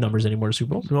don't give numbers anymore to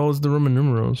Super Bowl. As well as the Roman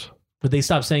numerals. But they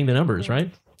stopped saying the numbers,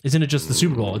 right? Isn't it just the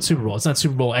Super Bowl? It's Super Bowl. It's not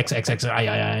Super Bowl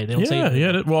XXXI. They don't say it.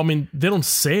 Yeah. Well, I mean, they don't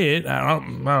say it.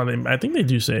 I think they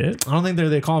do say it. I don't think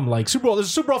they call them like Super Bowl. This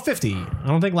is Super Bowl 50. I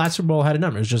don't think last Super Bowl had a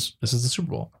number. It's just, this is the Super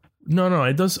Bowl. No,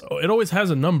 it does. It always has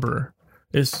a number.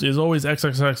 It's always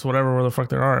XXX, whatever the fuck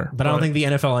there are. But I don't think the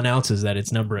NFL announces that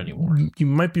it's number anymore. You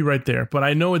might be right there, but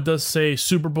I know it does say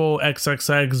Super Bowl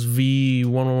XXX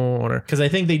V1 whatever. Because I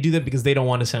think they do that because they don't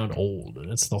want to sound old.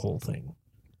 That's the whole thing.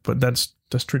 But that's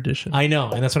tradition. I know,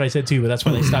 and that's what I said too. But that's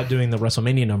why they stopped doing the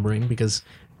WrestleMania numbering because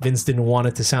Vince didn't want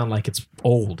it to sound like it's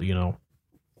old, you know.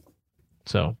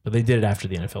 So, but they did it after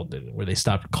the NFL did it, where they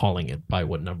stopped calling it by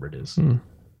what number it is.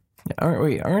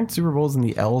 Aren't Super Bowls in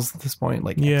the L's at this point?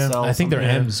 Like Yeah. XL, I think they're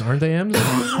something? M's, aren't they M's?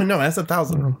 No, that's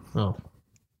 1,000. Oh,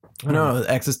 No,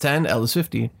 X is 10, L is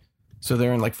 50. So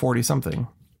they're in like 40 something.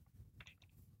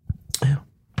 Yeah.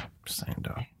 Just saying,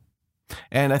 dog.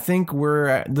 And I think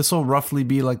this will roughly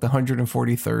be like the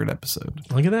 143rd episode.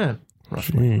 look at that.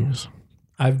 Jeez.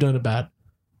 I've done about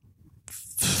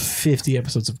 50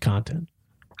 episodes of content,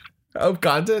 Of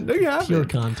content? No, you haven't. pure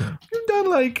content. You've done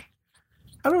like,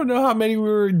 I don't know how many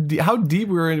how deep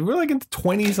we were in. We're like into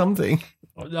 20 something.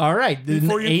 All right,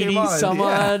 Before you came 80 on, some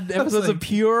yeah. odd I was episodes like- of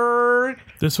pure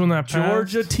This one that passed,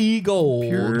 Georgia tea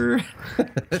gold,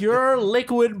 pure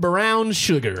liquid brown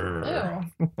sugar.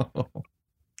 Ew.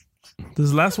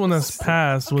 This last one that's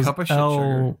passed was Cup of shit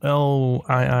sugar.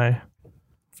 LII.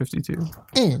 52.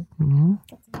 Mm-hmm.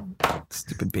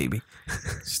 Stupid baby.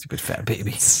 Stupid fat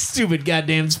baby. Stupid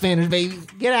goddamn Spanish baby.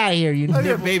 Get out of here, you Oh,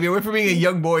 yeah, nibble. baby. I went from being a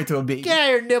young boy to a baby. Get out of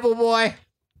here, nibble boy.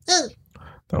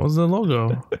 That was the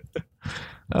logo.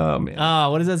 Oh, man.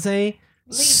 What does that say?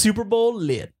 Super Bowl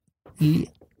lit. Lil.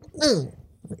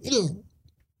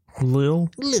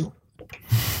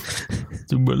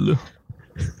 Super Lil.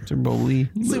 Super Bowl Lee.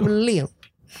 Super lit.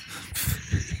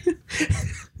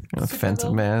 An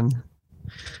offensive man.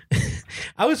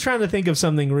 I was trying to think of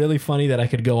something really funny that I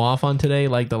could go off on today,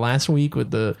 like the last week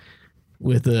with the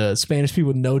Spanish people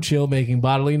with no chill making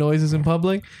bodily noises in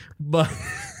public, but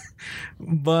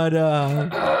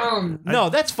no,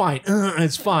 that's fine.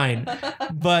 It's fine.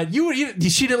 But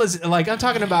she didn't listen. Like I'm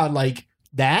talking about like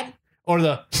that or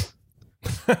the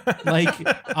like.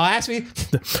 I'll ask me.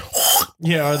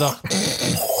 Yeah, or the.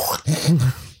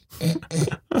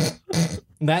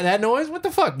 That noise? What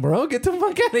the fuck, bro? Get the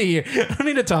fuck out of here. I don't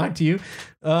need to talk to you.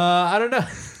 I don't know.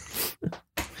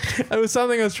 It was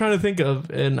something I was trying to think of,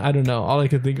 and I don't know. All I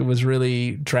could think of was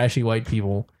really trashy white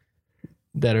people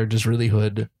that are just really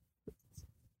hood.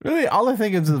 Really, all I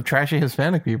think is of trashy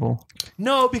Hispanic people.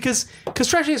 No, because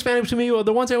trashy Hispanic to me are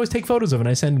the ones I always take photos of and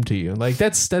I send them to you. Like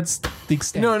that's the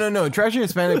extent. No. Trashy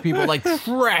Hispanic people, like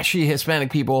trashy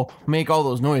Hispanic people, make all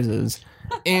those noises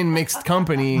in mixed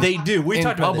company. They do. We in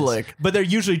talked about public. this, but they're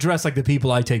usually dressed like the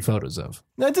people I take photos of.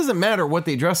 That doesn't matter what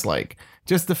they dress like.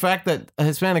 Just the fact that a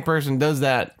Hispanic person does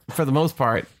that for the most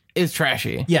part is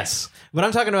trashy. Yes, but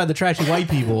I'm talking about the trashy white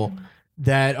people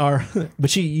that are.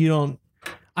 But you don't.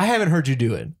 I haven't heard you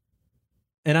do it,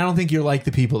 and I don't think you're like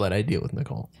the people that I deal with,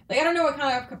 Nicole. Like, I don't know what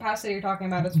kind of capacity you're talking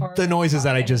about as far as The noises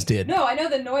that I just did. No, I know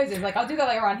the noises. Like, I'll do that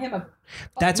like around him.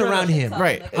 That's around him.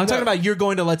 Right. I'm talking about you're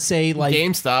going to, let's say, like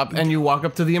GameStop, and you walk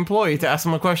up to the employee to ask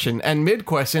them a question, and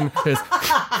mid-question is,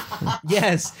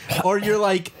 yes, or you're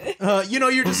like,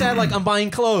 you're just at like I'm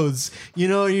buying clothes,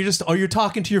 or you're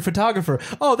talking to your photographer.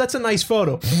 Oh, that's a nice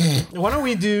photo. Why don't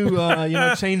we do,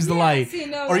 change the light? see,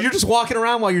 no, Or you're just walking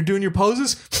around while you're doing your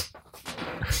poses.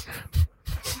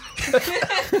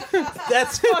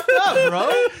 That's fucked up,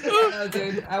 bro. No,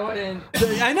 dude, I wouldn't.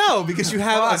 I know because you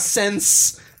have a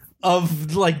sense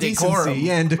of like Decorum.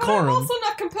 decency and But I'm decorum. also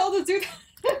not compelled to do that.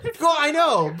 Oh, I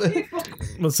know.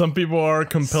 But some people are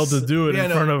compelled to do it Yeah, in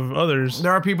no. front of others.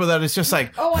 there are people that it's just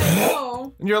like, Oh, I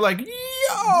know. and you're like, yo,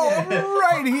 I'm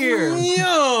right here.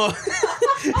 Yo.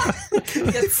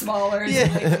 Get smaller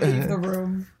and like leave the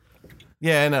room.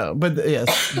 Yeah, I know. But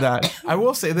yes, that. I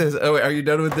will say this. Oh, wait, are you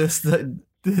done with this?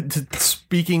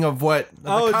 Speaking of what?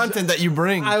 Oh, The content that you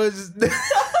bring. I was.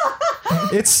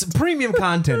 It's premium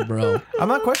content, bro. I'm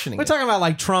not questioning We're it. talking about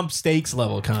like Trump steaks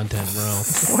level content, bro.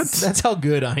 What? That's how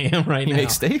good I am right He now.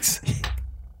 makes steaks? He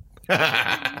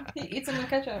eats them with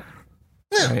ketchup.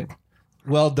 Right.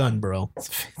 Well done, bro.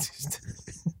 It's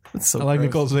so I like gross.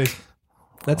 Nicole's face.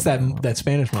 That's that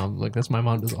Spanish mom. Like that's my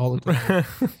mom does all the time.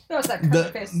 No, it's that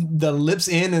crazy face. The lips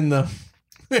in and the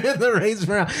the raised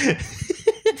brow.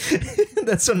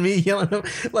 That's when me yelling,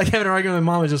 like having an argument with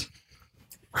my mom is just.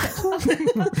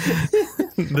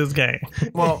 This guy.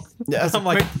 Well, yeah, I'm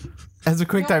like, as a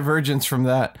quick divergence from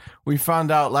that, we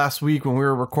found out last week when we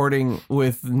were recording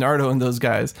with Nardo and those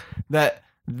guys that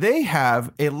they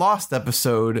have a lost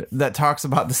episode that talks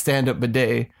about the stand-up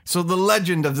bidet. So the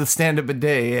legend of the stand-up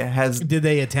bidet has... did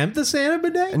they attempt the Santa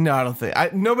bidet? No, I don't think.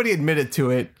 Nobody admitted to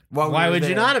it. While we Why were would you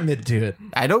there. not admit to it?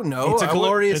 I don't know. It's a I would-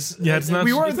 glorious. It's not.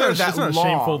 We weren't it's there not, that it's not a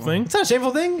shameful long. thing. It's not a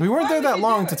shameful thing. We weren't Why there would that you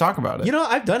long do to it? talk about it. You know,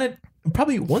 I've done it.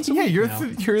 Probably once a Yeah, week you're now.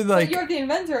 you're Like, like you're the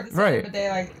inventor of the right. bidet,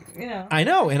 like, you know. I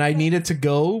know, and I needed to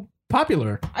go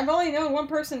popular. I've only known one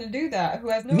person to do that who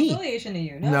has no Me. affiliation to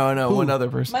you. no, Who? one other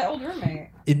person. My old roommate.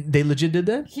 They legit did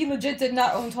that? He legit did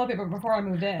not own toilet paper before I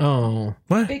moved in. Oh.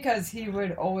 What? Because he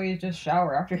would always just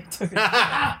shower after he took it.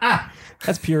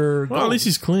 That's pure Well, at gold. least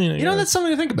he's clean. I You know, guess. that's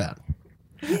something to think about.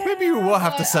 Maybe we'll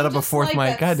have to but set I'm up a just fourth like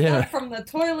mic. that God damn step it. From the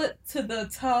toilet to the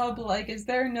tub, like, is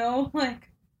there no, like...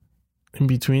 in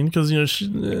between because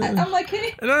I'm like, can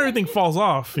you... and not everything falls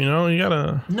off. You know, you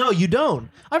gotta. No, you don't.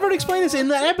 I've already explained this in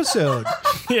that episode.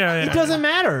 Yeah. It doesn't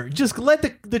matter. Just let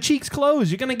the cheeks close.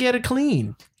 You're gonna get it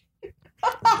clean.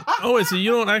 Oh wait, so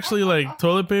you don't actually like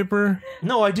toilet paper?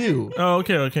 No, I do. Oh,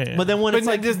 okay. But then when But it's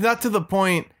like, just not to the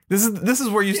point. This is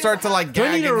where you start to like Do I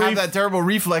gag need and a have that terrible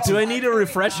reflex. do I need to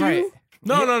refresh you? Right.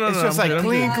 no. It's just I'm like good, I'm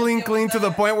clean, good. clean, clean to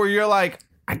the point where you're like,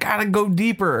 I gotta go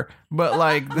deeper. But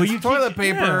like this toilet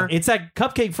paper. It's like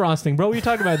cupcake frosting, bro. What are you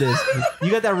talking about this? You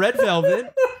got that red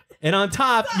velvet, and on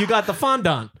top you got the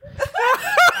fondant.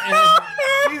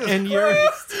 And you're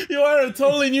You are a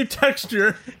totally new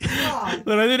texture God.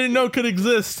 that I didn't know could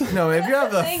exist. No, if you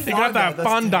have the Thank You got that that's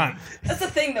fondant. That's the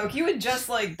thing, though. He would just,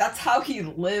 like, that's how he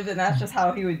lived, and that's just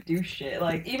how he would do shit.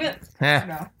 Like, even... I Eh. don't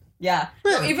know. Yeah.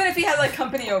 No, even if he had, like,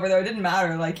 company over, though, it didn't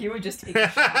matter. Like, he would just take a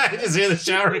shower. I just hear the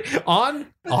shower on,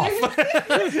 off.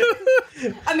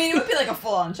 I mean, it would be, like, a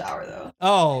full-on shower, though.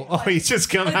 oh, he's just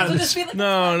coming out It of would the. just be, like,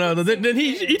 No. Then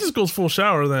he just goes full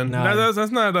shower. Then No.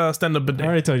 that's not stand up I bidet.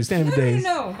 already told you, stand up days.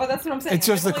 No, but that's what I'm saying. It's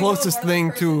just I've the only known closest one thing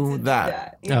person to do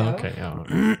that. you Oh, know? okay.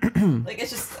 Oh. Like,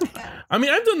 it's just... yeah. I mean,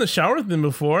 I've done the shower thing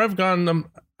before. I've gone.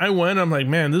 I went. I'm like,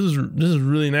 man, this is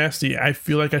really nasty. I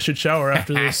feel like I should shower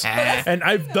after this, and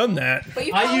I've done that. Of But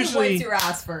you I probably usually- wipe your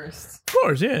ass first.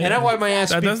 course, yeah. And I wipe my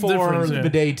ass That's the before difference, the yeah.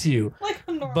 bidet too. Like,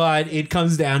 a normal... But it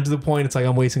comes down to the point. It's like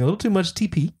I'm wasting a little too much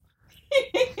TP,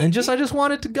 and I just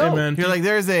want it to go. Hey, man, You're like,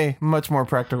 there's a much more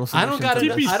practical solution. I don't got to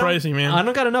enough. this. TP's I don't- pricey, man. I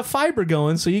don't got enough fiber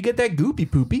going, so you get that goopy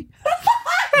poopy,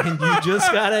 and you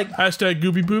just gotta. Hashtag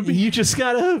goopy poopy. You just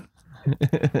gotta.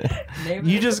 Name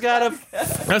You it. just gotta.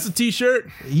 That's a t-shirt.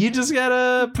 You just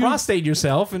gotta prostate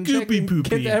yourself and check Goopy and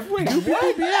poopy. Get every goopy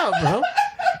poopy out, bro.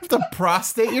 to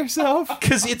prostate yourself?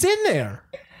 Because it's in there.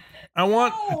 I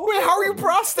want. Wait, how are you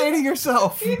prostating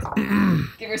yourself?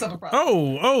 Give yourself a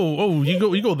problem. Oh, you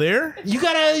go there? You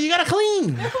gotta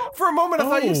clean. For a moment,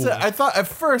 I thought at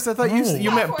first you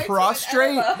meant Halfway to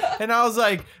prostrate, an enema. and I was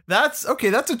like, that's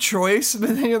okay, that's a choice. But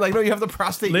then you're like, no, you have to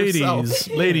prostate yourself.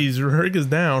 Ladies, Rick is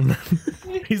down.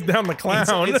 He's down the clown.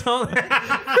 It's on.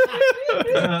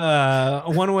 A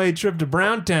one-way trip to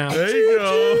Browntown. There you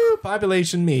go.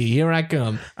 Population me. Here I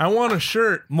come. I want a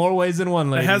shirt More ways than one,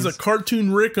 that ladies. has a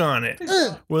cartoon Rick on it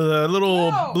with a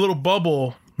little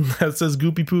bubble that says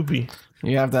Goopy Poopy.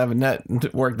 You have to have a net to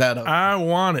work that up. I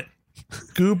want it.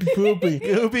 Goopy Poopy.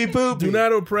 goopy poopy. Do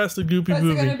not oppress the Goopy Is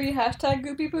it gonna Poopy. be hashtag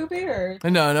goopy poopy or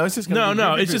No, it's just gonna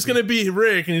No, be it's just gonna be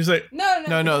Rick, and he's like, no?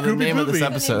 No, the Goopy name of this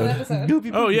Poopy. That's the name of the episode. episode.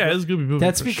 Goopy oh poopy. yeah, it's Goopy Poopy.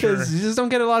 That's for because sure. you just don't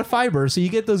get a lot of fiber. So you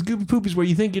get those goopy poopies where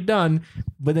you think you're done,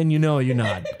 but then you know you're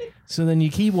not. So then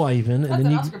you keep wiping, and That's then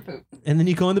an you Oscar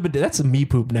poop. go in the bidet. That's a me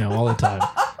poop now all the time.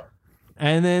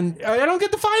 And then I don't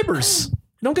get the fibers.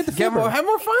 Don't get the Have fiber.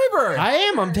 more fiber.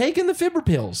 I'm taking the fiber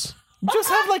pills. Just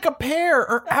have like a pear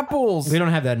or apples. We don't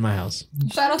have that in my house.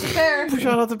 Shout out to Pear.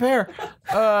 Shout out the pear.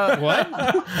 What?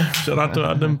 Shout out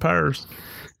to them pears.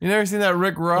 You never seen that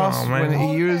Rick Ross Oh, man. when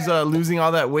he was losing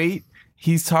all that weight?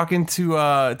 He's talking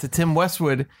to Tim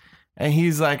Westwood, and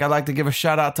he's like, "I'd like to give a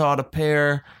shout out to all the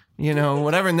pear,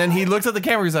 whatever." And then he looks at the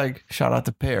camera. He's like, "Shout out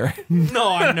to pear." No,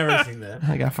 I've never seen that.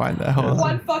 I gotta find that. Hold on.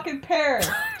 One fucking pear.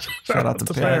 Shout out to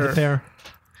to pear. pear. Fair.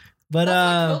 But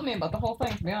That's what killed me about the whole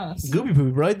thing, to be honest. goopy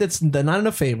poopy, right? That's not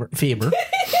enough fiber.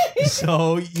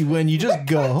 So when you just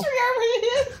go,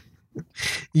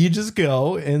 you just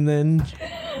go, and then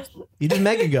you just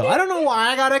make it go. I don't know why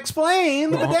I gotta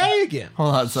explain the bidet again.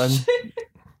 Hold on, son.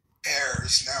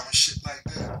 Errors now and shit like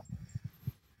that.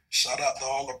 Shout out to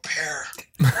all the pair.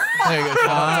 There you go. Shout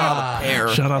out to all the pear.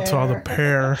 Shout out to all the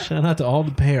pear. Shout out to all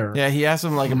the pair. Yeah, he asked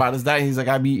him like about his diet. He's like,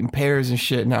 "I be eating pears and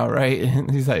shit now, right?"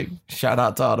 And he's like, "Shout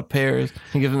out to all the pears."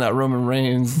 He gives him that Roman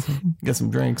Reigns. Get some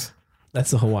drinks.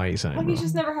 That's the Hawaii sign. Well, bro. he's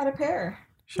just never had a pear.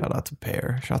 Shout out to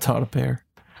pear. Shout out to all the pear.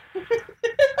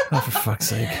 Oh, for fuck's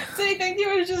sake. So you think he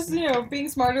was just, being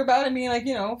smarter about it, being like,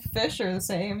 fish are the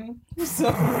same.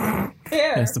 So, pear.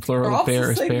 Yes, the plural They're of also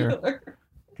pear is pear. singular.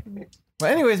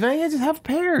 But anyways, man, you just have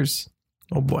pears.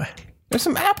 Oh boy. There's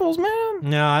some apples, man.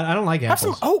 No, I don't like Have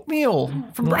some apples. oatmeal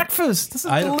for breakfast. This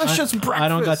is delicious breakfast. I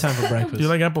don't got time for breakfast. Do you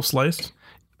like apple sliced?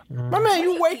 My man,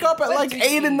 you wake up at like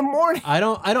 8 in the morning. I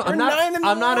don't. Or I'm not. 9 in the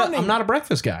I'm not. morning. I'm not a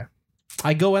breakfast guy.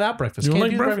 I go without breakfast. You don't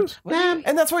Can't like do breakfast? Nah.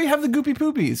 And that's why you have the goopy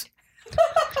poopies.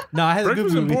 No, I had a Breakfast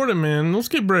is good movie. important, man. Let's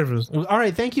get breakfast. All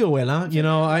right, thank you, Abuela. You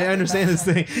know, I understand this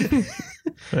thing.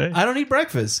 Hey. I don't eat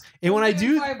breakfast, and when I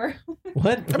do, Fiber.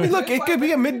 what? I mean, look, it could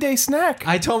be a midday snack.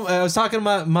 I was talking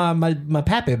to my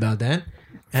pappy about that,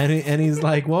 and he's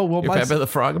like, "Well, we'll Your buy Pepe the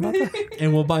Frog about that?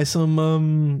 and we'll buy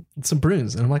some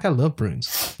prunes." And I'm like, "I love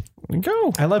prunes.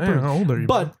 Go. I love Man, prunes." how old are you?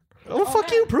 But fuck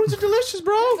man. you, prunes are delicious,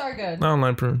 bro. Those are good. I don't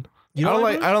like prune. You I don't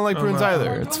like like prunes no. either.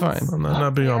 Orange It's ones? fine. I'm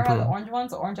not big You on ever had the prune. orange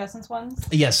ones, the orange essence ones,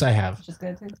 Yes, I have. which is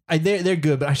good too. They're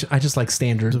good, but I just like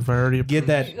standard. There's a variety of Get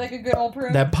that Like a good old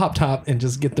prune. that pop top and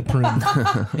just get the prune.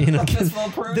 You know, This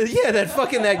little prune. that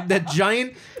fucking that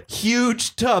giant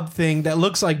huge tub thing that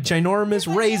looks like ginormous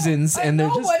raisins, I and they're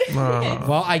know just. what it is.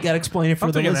 Well, I gotta explain it for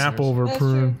I'm the thinking listeners. apple over That's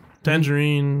prune. true.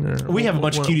 Tangerine. Or We have a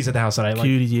bunch of cuties at the house that I like.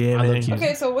 Cutie, yeah, I love man. cuties.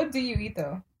 Okay, so what do you eat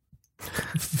though?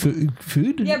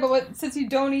 Food? Yeah, but what? Since you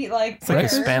don't eat like It's like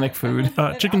burgers Hispanic food.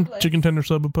 and Chicken outlets. tender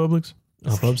sub at Publix.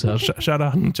 Oh, Bub's house. Shout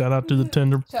out to the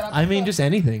tender. Shut up. I mean, just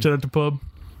anything. Shout out to Pub.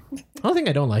 The only thing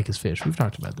I don't like is fish. We've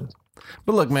talked about this.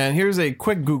 But look, man, here's a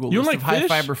quick Google You list don't of like high fish?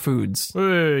 fiber foods.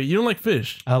 Wait, you don't like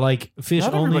fish? I like fish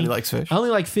Not only. everybody likes fish. I only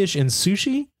like fish in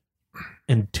sushi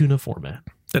and tuna format.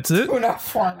 That's it? Tuna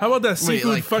format. How about that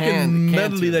seafood like fucking canned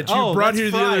medley tuna. that you Oh, brought that's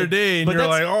here the fried. other day, and But you're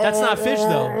that's- like, oh, that's not fish,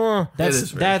 though.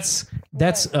 is fish.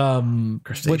 That's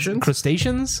Crustaceans?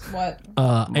 crustaceans, What?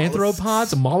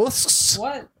 arthropods, mollusks.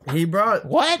 What? He brought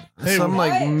What? some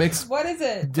like What? mixed What is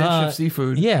it? dish of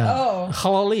seafood. Yeah, Oh.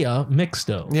 halalia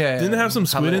mixto. Yeah. Didn't it have some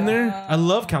squid in there? I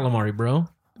love calamari, bro.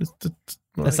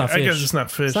 That's not I guess fish. it's not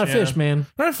fish. It's not yeah. fish, man.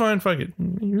 All right, fine, fuck it.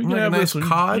 You can Like a have nice this one.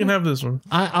 cod? You can have this one.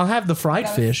 I'll have the fried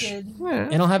That was fish, good.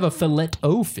 and I'll have a filet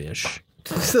o fish.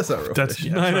 That's not real That's fish.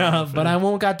 yeah, I that's not know, fish. but I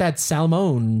won't got that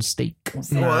salmon steak.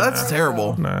 Well, that's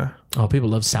terrible. Nah. Oh, people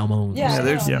love salmon. Yeah,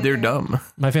 Yeah, I know. they're dumb.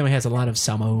 My family has a lot of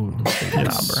salmon.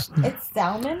 Yes. It's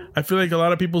salmon. I feel like a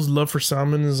lot of people's love for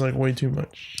salmon is like way too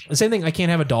much. The same thing. I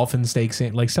can't have a dolphin steak,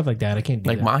 like stuff like that. I can't do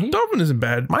Like that. mahi. Dolphin isn't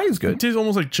bad. Mahi's It good. tastes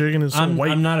almost like chicken. It's so I'm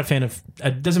white. not a fan of.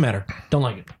 It doesn't matter. Don't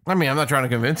like it. I mean, I'm not trying to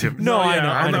convince you. No, I know.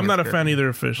 I'm, I I'm know. not a fan either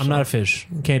of fish. I'm not a fish.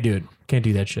 Can't do it. Can't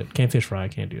do that shit. Can't fish fry.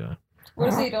 Can't do that. What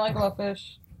is it you don't like about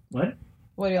fish? What?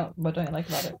 What don't you like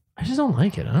about it? I just don't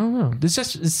like it. I don't know.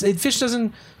 Fish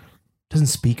doesn't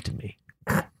speak to me.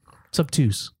 It's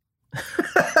obtuse.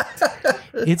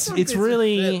 it's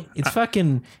really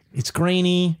fucking it's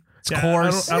grainy. It's Yeah,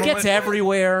 coarse. I don't It gets like-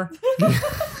 everywhere. What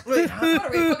are we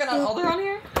fucking on Alder on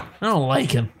here? I don't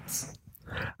like him.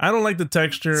 I don't like the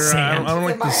texture. Sand. I don't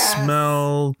like In the my ass.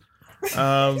 smell.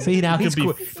 See now it he's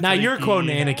could be now you're flaky.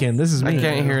 quoting Anakin. This is me. I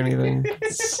can't hear anything.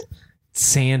 It's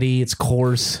sandy. It's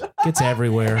coarse. Gets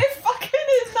everywhere. It fucking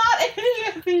is not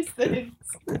any of these things.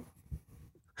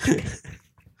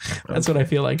 That's what I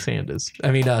feel like sand is.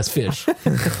 I mean, it's fish.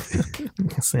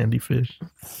 Sandy fish.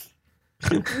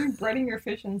 You're breading your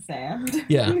fish in sand.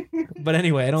 Yeah. But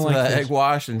anyway, I don't Some like egg fish.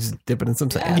 wash and just dip it in some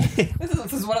Yeah. sand.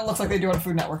 This is what it looks like they do on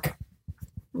Food Network.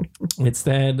 It's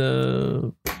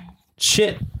that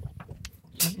shit.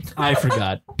 I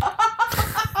forgot.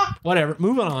 Whatever.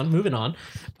 Moving on.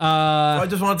 I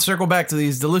just want to circle back to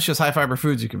these delicious high fiber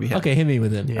foods you could be having. Okay, hit me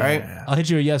with it. All right. I'll hit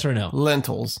you a yes or no.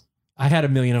 Lentils. I had a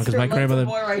million of them because my Lentil grandmother.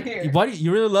 boy right here. Why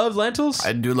you really love lentils?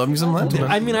 I do love me some lentils.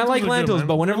 I mean, I like Lentils are good, lentils, man.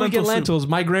 but whenever we get Lentil soup. lentils,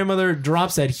 my grandmother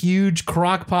drops that huge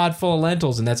crock pot full of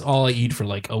lentils, and that's all I eat for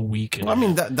like a week. Well, I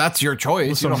mean, that's your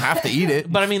choice. You don't have to eat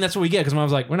it. But I mean, that's what we get because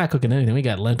mom's like, we're not cooking anything. We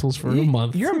got lentils for a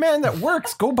month. You're a man that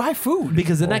works. Go buy food.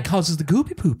 Because then that causes the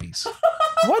goopy poopies.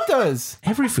 What does?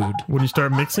 Every food. Would you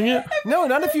start mixing it? No,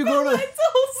 not if you go to. Lentils.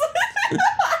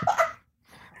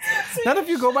 Not if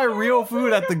you go buy real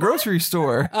food at the grocery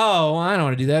store. Oh, I don't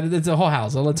want to do that. It's a whole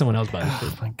house. I'll let someone else buy the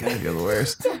food. My God, you're the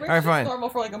worst. All right, fine. Normal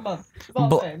for like a month. That's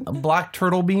all I'm saying. A black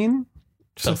turtle bean.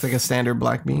 Just looks like a standard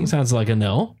black bean. Sounds like a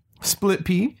no. Split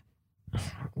pea.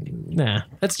 Nah,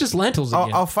 that's just lentils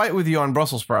again. I'll fight with you on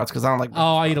Brussels sprouts because I don't like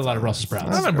Oh, I eat a lot of Brussels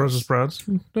sprouts. I like Brussels sprouts.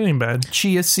 That ain't bad.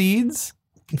 chia seeds.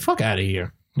 Fuck out of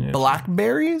here.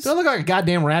 Blackberries. Do I look like a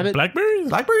goddamn rabbit? Blackberries?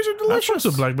 Blackberries are I fucks delicious.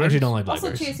 with I blackberries. actually don't like Also,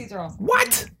 blackberries. chia seeds are awesome.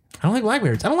 What? I don't like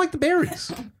blackberries. I don't like the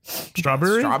berries.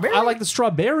 Strawberry? Strawberry? I like the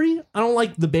strawberry. I don't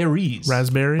like the berries.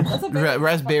 Raspberry? That's a very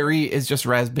Raspberry is just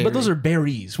raspberry. But those are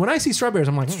berries. When I see strawberries,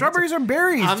 I'm like, strawberries are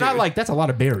berries. I'm not dude. like, that's a lot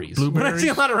of berries. When I see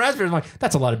a Blueberries? lot of raspberries, I'm like,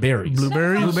 that's a lot of berries.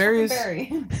 Blueberries? Blueberries? berry.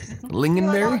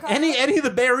 lingonberry. Any of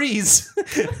the berries.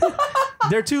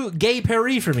 They're too gay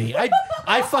Perry for me.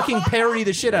 I fucking parry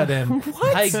the shit out of them.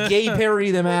 What? I gay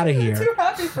parry them out of here. Too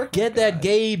happy for Get that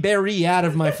gay berry out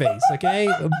of my face, okay?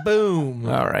 Boom.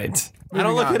 All right. I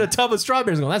don't look on. at a tub of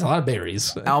strawberries and go, that's a lot of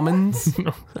berries. Almonds.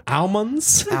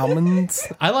 Almonds? Almonds.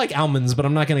 I like almonds, but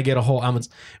I'm not going to get a whole almonds.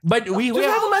 But we Just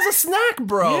have them as a snack,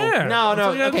 bro. Yeah. no, that's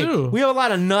all you gotta okay. do. We have a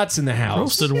lot of nuts in the house.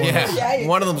 Roasted one. Yeah. Yeah.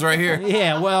 One of them's right here.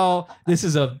 Yeah, well, this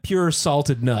is a pure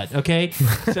salted nut, okay?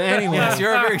 So anyway. Yes,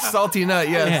 you're a very salty nut.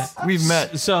 Yes, we've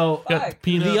met. So Got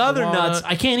peanut, the other walnut. nuts,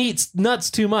 I can't eat nuts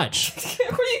too much.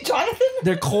 Were you Jonathan?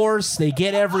 They're coarse. They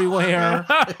get everywhere.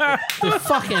 They're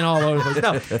fucking all over the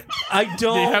place. No, I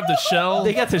don't. They have the shell.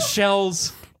 They got the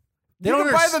shells. They You don't.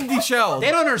 can buy understand- them deshelled.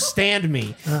 They don't understand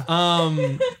me.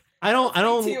 I don't.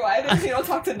 To you either. You don't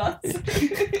talk to nuts.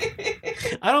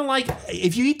 I don't like.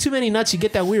 If you eat too many nuts, you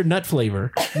get that weird nut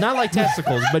flavor. Not like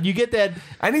testicles, but you get that.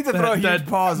 I need to throw a huge that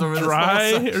pause over this.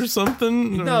 dry whole or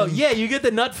something. No, yeah, you get the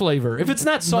nut flavor. If it's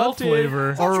not nut salted,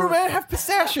 flavor. Not true, man. Have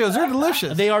pistachios. They're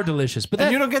delicious. they are delicious. But and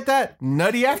that, you don't get that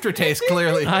nutty aftertaste,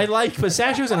 clearly. I like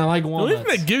pistachios and I like The only thing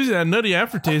walnuts. that gives you that nutty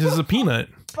aftertaste is a peanut.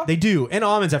 They do, and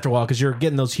almonds after a while because you're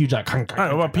getting those huge like. All right,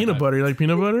 what about peanut butter? You like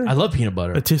peanut butter? I love peanut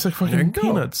butter. It tastes like There you fucking go.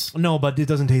 peanuts. No, but it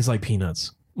doesn't taste like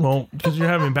peanuts. Well, because you're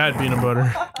having bad peanut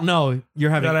butter. No, you're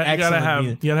having You excellent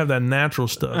peanut. gotta have that natural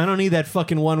stuff. I don't need that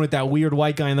fucking one with that weird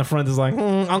white guy in the front that's like,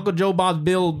 Uncle Joe bought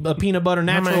Bill a peanut butter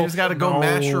Man, natural. you just got to go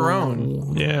mash your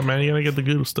own. Yeah, man, you gotta get the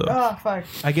good stuff. Oh fuck.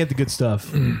 I get the good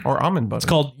stuff. It's Or almond butter.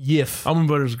 called Yif. Almond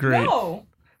butter's great. No.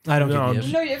 I don't No, get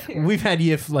Yif. No, you have here. We've had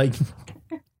Yif like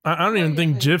I don't even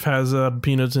think Jif has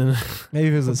peanuts in it. maybe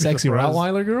if it was a sexy surprised.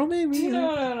 Rottweiler girl, maybe.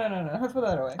 No. Let's put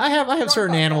that away. I have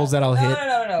certain animals that I'll hit.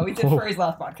 No. We did Whoa. furries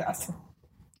last podcast.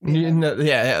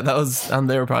 Yeah, that was on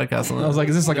their podcast. I was like,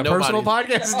 is this like a Nobody- personal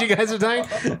podcast that you guys are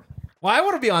talking? Well, I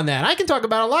want to be on that. I can talk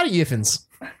about a lot of Yiffins.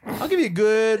 I'll give you a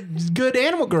good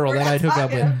animal girl that I'd hook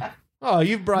up with. Oh,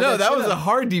 you've brought No, that shit was up. a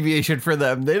hard deviation for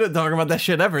them. They didn't talk about that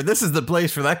shit ever. This is the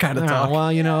place for that kind of Oh, talk.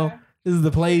 well, you know, this is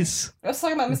the place. I was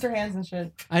talking about Mr. Hands and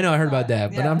shit. I know I heard about that,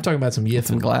 but Yeah. I'm talking about some Some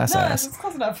Yiffin. glass No, ass. it's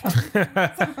close enough.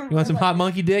 You want some hot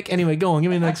monkey dick? Anyway, go on.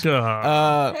 Give me the next.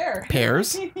 Pear.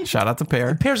 Pears. Shout out to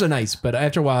pear. Pears are nice, but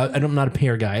after a while, I'm not a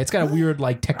pear guy. It's got a weird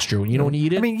like texture when you don't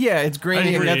eat it. I mean, yeah, it's grainy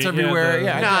and agree. nuts everywhere.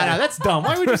 Yeah, Yeah, nah, that's dumb.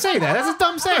 Why would you say that? That's a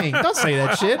dumb saying. Don't say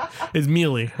that shit. It's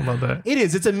mealy. How about that? It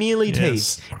is. It's a mealy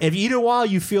taste. If you eat it a while,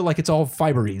 you feel like it's all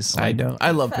fiberies. I don't.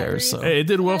 I love pears. So, Hey, it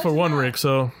did well for one Rick,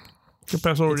 so could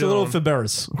pass over It's to a little the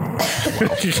fibrous.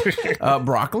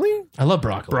 broccoli. I love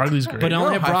broccoli. Broccoli's great. But I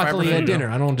only have High fiber, broccoli there at you go. dinner.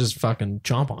 I don't just fucking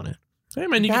chomp on it. Hey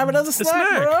man, you Have it can as a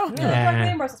snack, bro.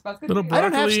 Yeah. Little I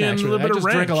don't have broccoli snacks and a with it. little I bit just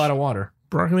of drink a ranch. lot of water.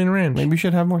 Broccoli and ranch. Maybe we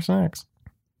should have more snacks.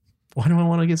 Why do I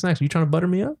want to get snacks? Are you trying to butter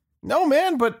me up? No,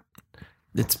 man, but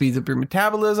it speeds up your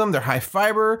metabolism. They're high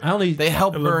fiber. I only. They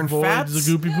help It burn avoids fats.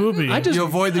 the goopy poopy. I just- You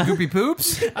avoid the goopy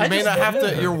poops. You I may just- not have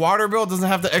to. Your water bill doesn't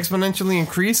have to exponentially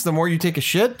increase the more you take a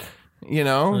shit. You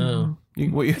know. Oh.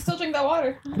 You Still drink that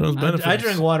water. Those benefits. I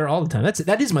drink water all the time.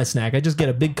 That is my snack. I just get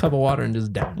a big cup of water and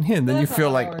just down. yeah, and then you That's feel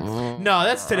not like. how it works. No,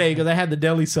 that's today because I had the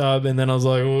deli sub and then I was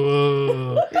like,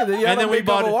 whoa. Yeah, then you have And then a we big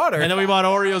cup bought of water. And then we bought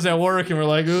Oreos at work and we're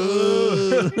like,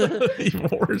 ooh. Even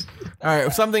worse. All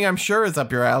right, something I'm sure is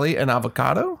up your alley: an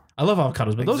avocado. I love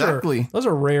avocados, but Exactly. those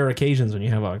are rare occasions when you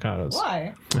have avocados.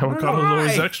 Why? Avocado's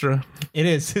always why. extra. It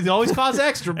is. It always costs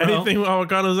extra, bro. Anything with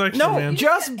avocado's extra, No, man.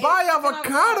 just buy It's an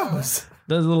avocados.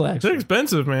 That's a little They're extra.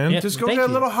 expensive, man. Yeah. Just go Thank get a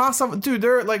you. little Haas. Dude,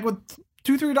 they're like what,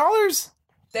 $2-3?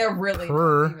 They're really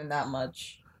Per. not even that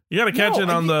much. You gotta catch No, it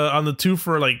on the 2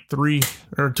 for like 3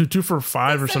 or two for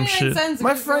 5 or some 79 shit. cents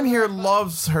My if you friend go here to-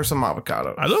 loves her some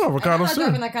avocados. I love I'm avocados not too.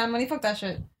 driving that kind of money. Fuck that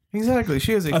shit. Exactly.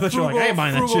 She is a I thought you were frugal, like, I ain't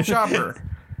buying that frugal shit. shopper.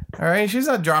 All right, she's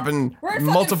not dropping We're in fucking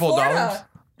multiple Florida. dollars.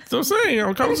 That's what I'm saying.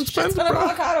 Avocados Shit's expensive, ton of bro.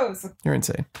 avocados. You're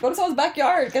insane. Go to someone's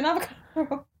backyard. Get an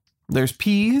avocado. There's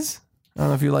peas. I don't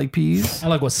know if you like peas. I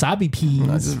like wasabi peas.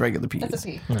 No, just regular peas. That's a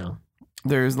pea. No.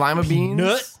 There's lima beans.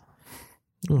 Peanut.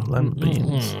 Ooh, lemon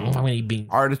beans. I'm gonna eat beans.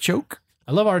 Artichoke.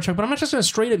 I love artichoke, but I'm not just gonna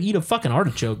straight up eat a fucking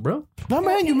artichoke, bro. No,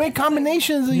 man, you make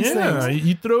combinations of these Yeah, things.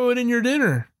 you throw it in your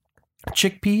dinner.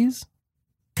 Chickpeas.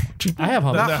 I have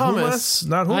hummus. Not That hummus.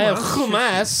 Not hummus. I have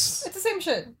hummus. It's the same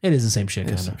shit. It is the same shit,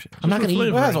 It's kind the of. same I'm not gonna eat.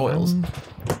 Flavor. It has oils.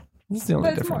 That's the only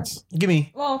But it's difference. Give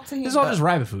me. Well, to This is all just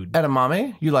rabbit food.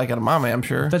 Edamame. You like edamame, I'm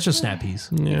sure. That's just snap peas.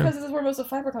 Yeah. Because this is where most of the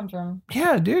fiber comes from.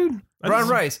 Yeah, dude. Brown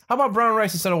rice. How about brown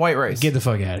rice instead of white rice? Get the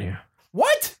fuck out of here.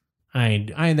 What? I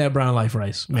ain't that brown life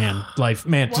rice, man. Life,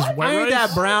 man. What? Just White I ain't rice?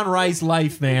 that brown rice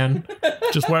life, man.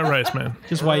 Just white rice, man.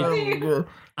 Just white. I'm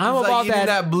It's like about eating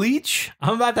that. bleach.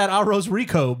 I'm about that arroz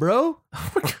rico, bro.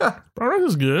 Brown rice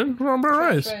is good. Brown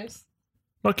rice. Rice.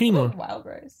 Not quinoa. Wild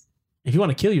rice. If you want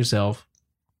to kill yourself,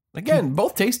 Again,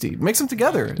 both tasty. Mix them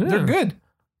together. They're good.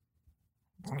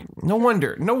 No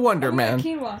wonder, man.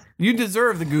 Quinoa. You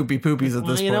deserve the goopy poopies at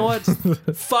this point. You know what?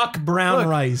 Fuck brown Look,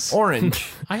 rice. Orange.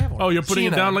 I have Oh, you're putting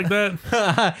Cheetah. it down like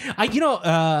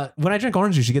that? when I drink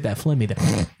orange juice, you get that phlegmy.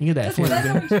 You get that phlegmy.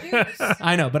 That's orange juice.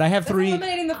 I know, but I have That's three.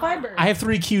 eliminating the fiber. I have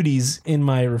 3 cuties in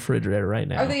my refrigerator right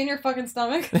now. Are they in your fucking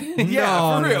stomach?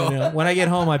 Yeah, for real. No. When I get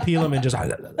home, I peel them and just.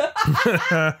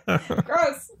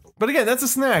 Gross. But again, that's a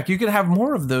snack. You can have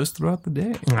more of those throughout the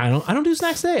day. I don't do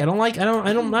snacks today. I'm not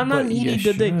But eating you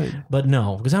good day. should. But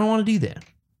no, because I don't want to do that.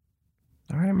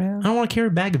 All right, man. I don't want to carry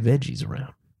a bag of veggies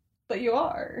around. But you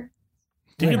are.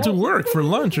 Take it to work for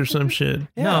lunch or some shit.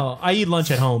 Yeah. No, I eat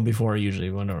lunch at home before I usually.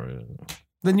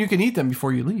 Then you can eat them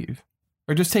before you leave,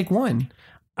 or just take one.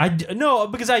 No,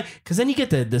 because then you get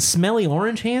the smelly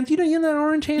orange hands. You know that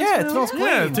orange hand. Yeah, it smell? smells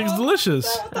Yeah, clean. it tastes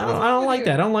delicious. I don't like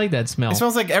that. I don't like that smell. It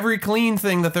smells like every clean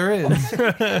thing that there is.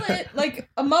 Peel it like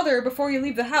a mother before you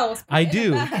leave the house. Put I it in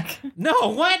do. a bag. No,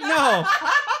 what? No,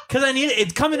 because I need it.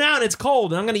 It's coming out. It's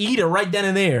cold, and I'm gonna eat it right then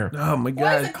and there. Oh my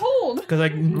Why is god! it cold?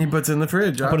 Because He puts it in the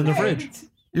fridge. put it in the Okay. fridge.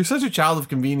 You're such a child of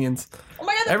convenience. Oh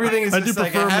my god. Everything is I do just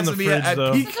like prefer it 'em has in to the be fridge, at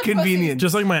though. peak Such a convenience.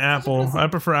 Just like my apple. I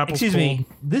prefer apples Excuse cold. me.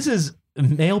 This is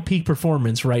male peak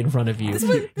performance right in front of you. This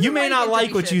is You may why not get like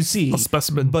drippy what you shits. see, A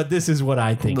specimen. but this is what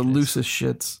I think. The it is. loosest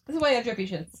shits. This is why you have drippy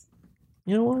shits.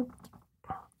 You know what?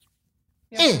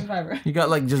 You have some fiber. You got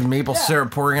like just maple Yeah.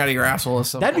 syrup pouring out of your asshole or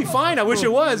something. That'd be fine. I wish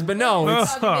it was, but no.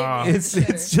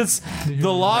 It's just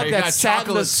the log You that got sat in the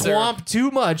chocolate syrup. swamp too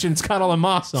much and it's got all the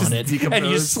moss on Just it, and you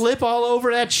decomposed. slip all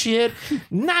over that shit.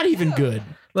 Not even good.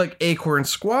 like acorn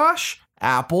squash,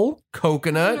 apple, I don't know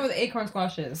coconut, what the acorn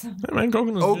squash is. Hey, man,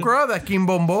 coconut's good. okra, that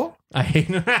kimbombo. I hate.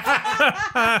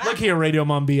 Look here, Radio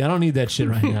Mom B. I don't need that shit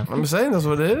right now. I'm saying that's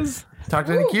what it is. Talk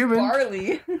to the Ooh, Cuban.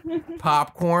 barley.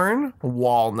 Popcorn,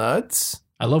 walnuts,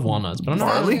 I love walnuts, but I'm not.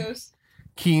 Barley? Pistachios.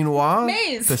 quinoa,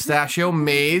 Maize. pistachio,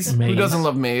 maize. Who Maize. doesn't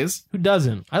love maize? Who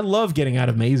doesn't? I love getting out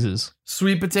of mazes.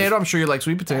 Sweet potato. I'm sure you like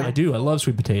sweet potato. I do. I love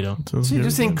sweet potato. Sounds So you good.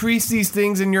 just increase these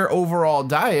things in your overall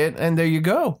diet, and there you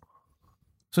go.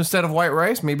 So instead of white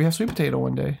rice, maybe have sweet potato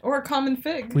one day. Or a common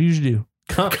fig. What do you usually do?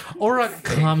 Or a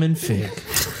common fig.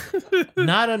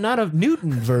 Not a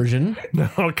Newton version. No,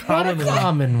 A common.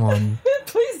 common one.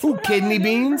 Please. Ooh, don't kidney have that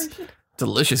beans. version.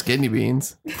 Delicious kidney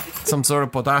beans. Some sort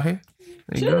of potaje.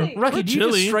 There you Chili. go. Rocky, do you just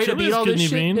Chili. straight up Chili eat is all this kidney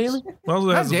shit beans. daily? Well,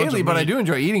 it Not has a bunch daily, of but I meat. do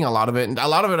enjoy eating a lot of it. And a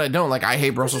lot of it I don't. Like I hate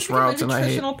Brussels This is a sprouts and I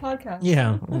hate. nutritional podcast.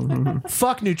 Yeah.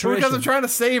 Fuck nutrition. Because I'm trying to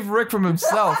save Rick from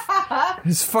himself.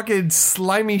 His fucking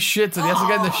slimy shit so he has to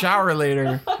get in the shower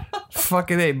later.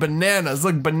 Fucking A. Bananas.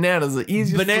 Look, bananas. The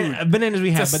easiest food. Bananas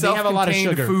we have, It's a but they have a lot of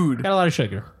self-contained sugar. food. Got a lot of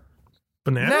sugar.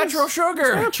 Bananas? Natural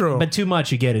sugar. Natural. But too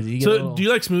much, you get it. You get a So, little- do you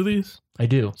like smoothies? I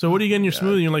do. So, what do you get in your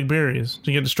smoothie? You like berries?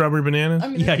 Do you get the strawberry bananas? I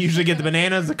mean, Yeah, I usually get the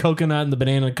bananas, the coconut, and the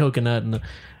banana coconut. And the,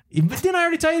 but didn't I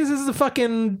already tell you this is a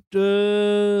fucking... it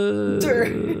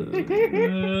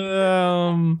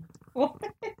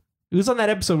was on that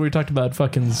episode where we talked about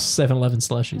fucking 7-Eleven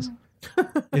slushies.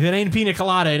 If it ain't pina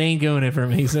colada, it ain't doing it for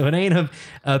me. So it ain't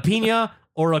a pina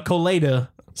or a colada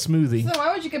smoothie So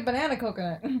why would you get banana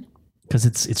coconut? because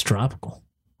it's tropical.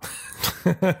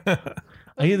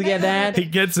 I either get that He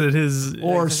gets it. His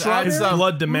or Just add strawberry. some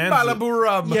blood demands it. Malibu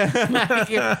rum.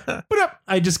 Yeah, but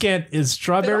I just can't. Is They don't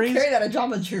strawberries? carry that at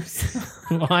Jamba Juice.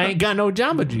 Well, I ain't got no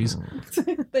Jamba Juice.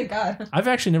 Thank God. I've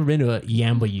actually never been to a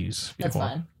Yamba Juice That's before.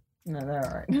 fine. No, they're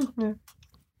all right.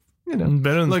 You know,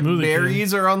 Better than look, smoothie. King.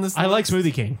 berries are on this. I like list.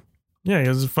 Smoothie King. Yeah,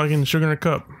 because it's fucking sugar in a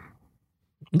cup.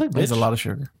 Look, There's bitch. a lot of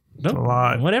sugar. Nope. a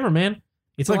lot. Whatever, man.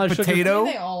 It's a Like lot of sugar. potato.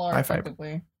 They all are High fiber.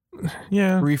 effectively.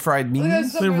 Yeah. Refried Look at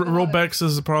beans. some The of the Robex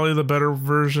is probably the better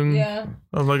version Yeah.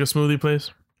 of like a smoothie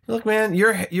place. Look, man,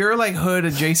 you're like hood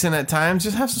adjacent at times.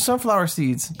 Just have some sunflower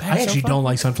seeds. I actually don't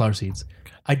like sunflower seeds.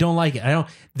 I don't like it. I don't.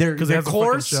 They're 'Cause it has a fucking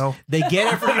coarse. shell. They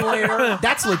get everywhere.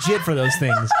 That's legit for those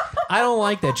things. I don't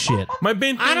like that shit. My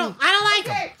main thing, I don't like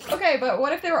them. Okay, but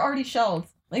what if they were already shelled?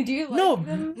 Like, do you like No,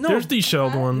 them? no, there's these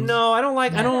shelled ones. no. I don't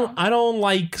like. I don't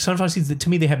like sunflower seeds. That, to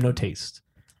me, they have no taste.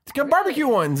 Get barbecue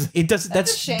ones. It does.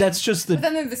 That's a shame. That's just But the.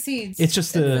 then they're the seeds. It's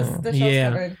just the shell's yeah.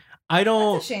 covered. I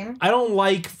don't. That's a shame. I don't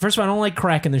like. First of all, I don't like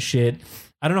cracking the shit.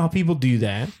 I don't know how people do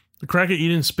that. The crack it, eat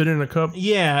it, and spit it in a cup.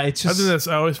 Yeah, it's I just. think that's.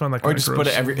 I always find that. Or kinda just gross.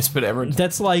 spit it every.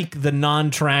 That's like the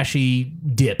non-trashy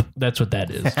dip. That's what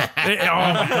that is. Oh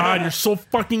my god, you're so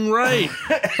fucking right.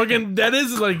 Fucking that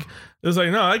is like. It's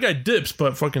like no, that guy dips,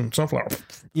 but fucking sunflower.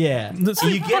 Yeah. That's So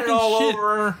you get it fucking all shit.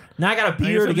 over. Now I got a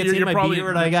beard. It gets you're in my probably-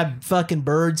 beard. I got fucking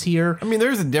birds here. I mean,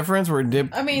 there's a difference where dip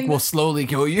I mean, will slowly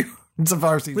kill you.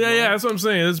 Sunflower seeds. Yeah, won't. yeah, that's what I'm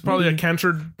saying. It's probably a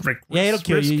cancer. Like, Yeah, it'll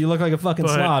kill risk. you. You look like a fucking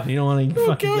Go ahead. slob. You don't want to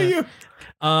fucking Kill you.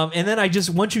 And then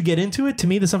once you get into it, to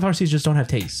me, the sunflower seeds just don't have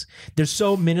taste. They're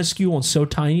so minuscule and so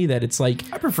tiny that it's like,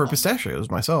 I prefer pistachios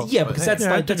myself. yeah, but because hey. that's Yeah,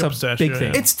 I like, pick that's up a pistachio, big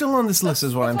thing. yeah. It's still on this list,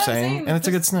 is what I'm saying, and it's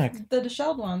a good snack. The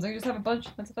shelled ones, or you just have a bunch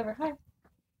that's never had.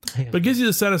 But it gives you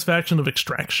the satisfaction of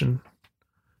extraction.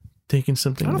 Taking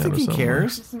something. I don't out think of he somewhere.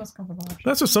 cares. It's the most comfortable option.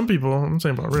 That's what some people. I'm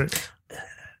saying about Rick.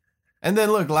 And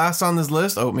then look, last on this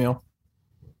list, oatmeal.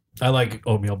 I like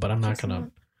oatmeal, but I'm not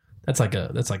gonna. That's like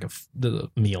the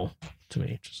meal to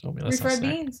me. Just oatmeal. That's not Refried a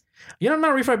snack. beans. You know, I'm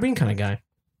not a refried bean kind of guy.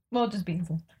 Well, just beans.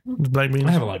 Black beans.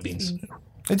 I have a lot of beans.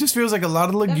 It just feels like a lot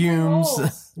of Them legumes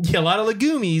rolls. Yeah, a lot of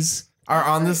legumes. are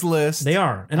on this list. They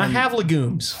are, and I have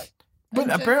legumes. But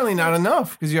apparently not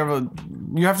enough because you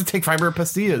have to take fiber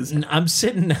pastillas. And I'm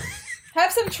sitting.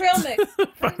 Have some trail mix.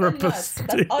 Fiber Nuts.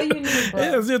 That's all you need, bro.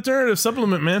 Yeah, it's the alternative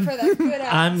supplement, man. For that good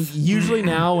ass. I'm usually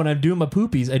now when I'm doing my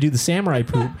poopies, I do the samurai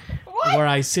poop, What? where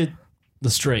I sit the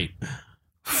straight.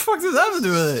 Fuck does that have to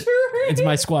do with it? It's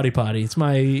my squatty potty. It's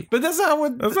my. But that's not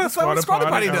what That's not what squatty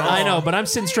potty does. at all. I know, but I'm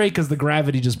sitting straight because the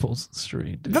gravity just pulls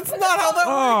straight. dude. That's not how that works.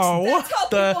 Oh, That's how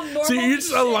what the? people So you're normally just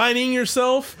shit. aligning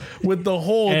yourself with the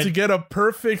hole And- to get a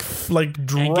perfect like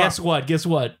drop. And guess what? Guess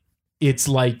what? It's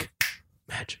like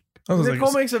magic. I was Nicole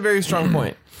like, makes a very strong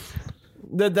point.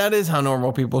 That is how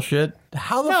normal people shit.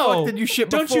 How the fuck did you shit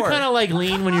before? Don't you kind of like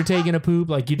lean when you're taking a poop?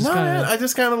 Like you just No, man, kind I of.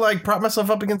 just kind of like prop myself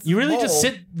up against. You the really wall. just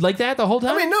sit like that the whole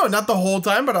time? I mean, no, not the whole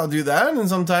time, but I'll do that. And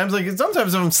sometimes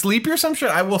if I'm sleepy or some shit,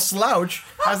 I will slouch.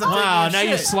 As I'm wow, taking now a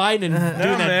you're shit. sliding and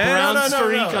doing that man. brown No, no, no,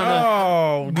 streak no.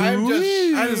 on the.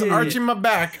 oh, I'm just arching my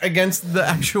back against the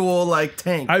actual like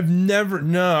tank.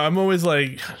 I'm always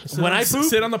like When I poop,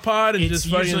 sit on the pod and It's just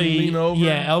fucking usually lean over.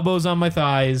 yeah, elbows on my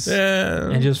thighs Yeah.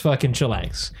 and just fucking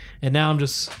chillax. And now I'm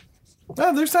just,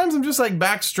 There's times I'm just like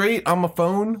back straight on my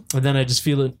phone. and then I just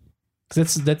feel it.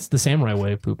 'Cause that's the samurai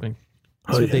way of pooping.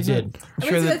 That's Oh, what yeah. they did. I'm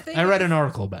sure that I read an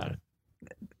article about it.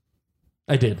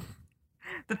 I did.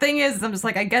 The thing is, I'm just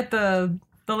like, I get the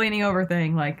leaning over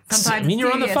thing. Like sometimes I mean, it's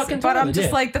you're on the tedious, fucking but I'm toilet, just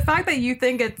yeah. like the fact that you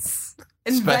think it's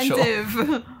Special.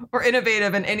 inventive or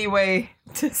innovative in any way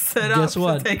to sit Guess up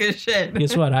what? to take a shit.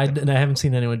 Guess what? I haven't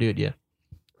seen anyone do it yet.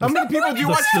 how many people do you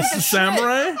watch The take a shit?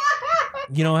 samurai.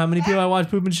 You know how many people I watch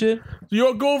poop and shit?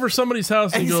 You'll go over somebody's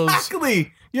house and he goes,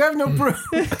 Exactly. You have no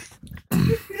proof.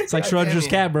 It's like God damn Schrodinger's you.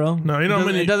 cat, bro. No, you know how it doesn't,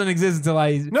 many- it doesn't exist until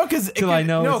I. No, because Till I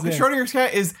know it's there. Schrodinger's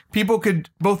cat is people could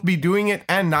both be doing it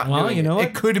and not Well, doing you know it. what?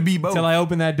 It could be both. Until I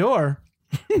open that door,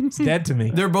 it's dead to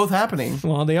me. They're both happening.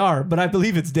 Well, they are, but I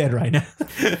believe it's dead right now.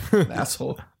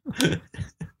 Asshole.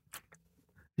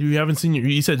 you haven't seen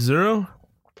you said 0?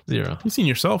 0. You've seen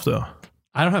yourself though.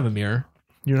 I don't have a mirror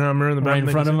You don't have a mirror in the back. right in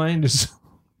front of mine. Just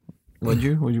Would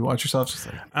you? Would you watch yourself? Just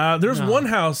like, There's No. one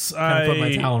house Kinda put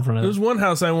my towel in front of There's one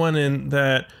house I went in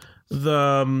that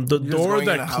the just door going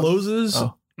that into houses? closes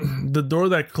Oh. the door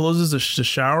that closes the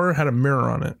shower had a mirror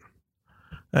on it,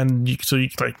 and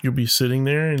you'll be sitting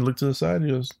there and you look to the side. He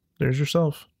goes, "There's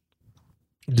yourself."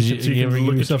 did you, So you you can ever look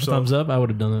give at yourself a yourself. thumbs up? I would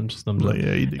have done that. Just thumbs Like, up.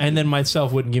 yeah, you did. And then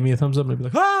myself wouldn't give me a thumbs up, and I'd be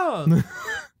like, ah.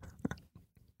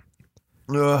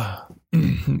 ugh.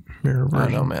 mirror I don't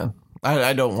version. know, man.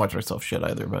 I don't watch myself shit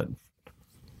either, but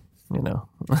you know,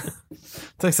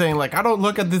 it's like saying like I don't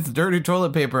look at this dirty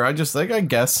toilet paper. I just like I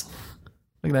guess.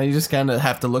 Like now you just kind of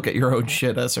have to look at your own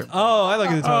shit as a Oh, I look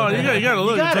at the Oh, toilet you paper. gotta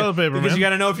look at toilet paper, because man. you got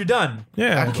to know if you're done.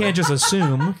 Yeah, You can't just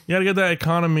assume. you gotta get that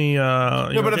economy. but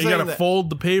I'm you saying gotta that-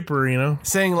 fold the paper. You know.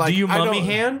 saying like Do you I mummy don't-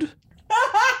 hand?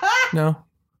 No,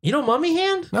 You don't mummy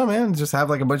hand? no, man. Just have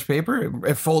like a bunch of paper.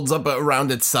 It folds up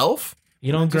around itself.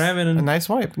 You don't grab it A and nice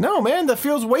wipe. No, man. That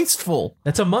feels wasteful.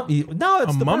 that's a mummy. No,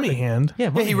 it's A the mummy perfect- hand. Yeah, Yeah,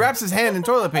 mummy he hand. wraps his hand in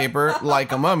toilet paper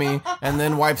like a mummy, and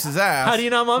then wipes his ass. How do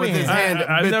you not mummy with his hand? hand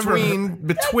I've never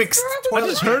betwixt? I toilet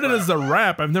just heard it paper. as the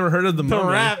wrap. I've never heard of the The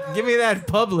mummy. wrap. Give me that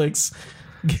Publix.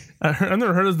 I've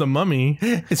never heard of the mummy.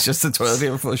 It's just a toilet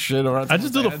paper full of shit around. I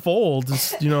just do the fold.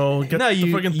 Just get No, the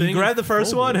you, fucking thing. you grab the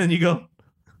first fold one it. and you go,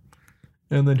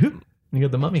 and then whoop, you get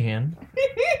the mummy hand,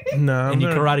 No, and you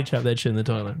I've never- karate chop that shit in the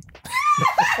toilet.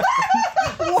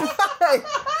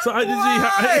 So I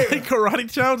karate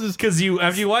chop just Because you,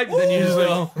 after you wipe, then you just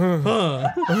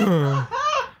go,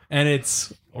 and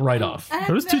it's right off. it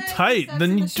was too tight.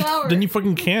 Then you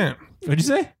fucking can't What'd you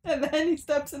say? And then he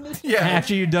steps in the shower. Yeah.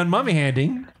 After you're done mummy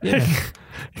handing. Yeah.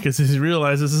 because he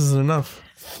realizes this isn't enough.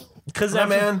 Because Yeah,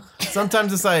 man.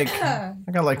 Sometimes it's like I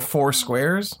got like 4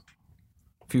 squares,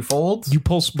 a few folds. you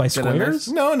pull by Fit in there.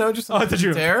 squares. No, just I thought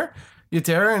you- tear. You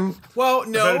tear and well,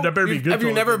 no. That better be good Have you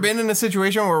toilet never paper. been in a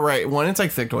situation where right one it's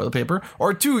like thick toilet paper,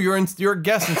 or 2 you're a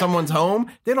guest in someone's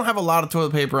home. They don't have a lot of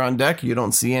toilet paper on deck. You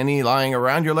don't see any lying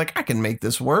around. You're like, I can make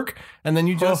this work, and then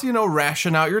you just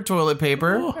ration out your toilet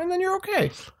paper, and then you're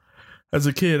okay. As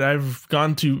a kid, I've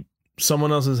gone to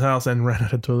someone else's house and ran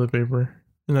out of toilet paper.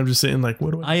 And I'm just saying, like,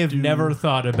 what do I I have do? never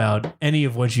thought about any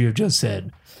of what you have just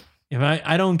said. If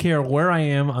I don't care where I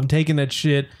am, I'm taking that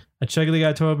shit. I check if they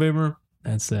got toilet paper.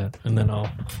 That's that. And then I'll.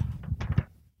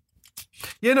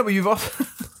 Yeah, no, but you've also.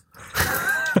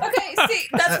 Okay, see,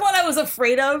 that's what I was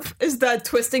afraid of, is that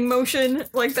twisting motion.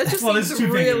 Like, that just Well, seems it's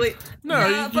two really... No,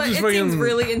 yeah, you but just it seems fucking-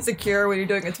 really insecure when you're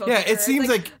doing a toilet Yeah, paper. it seems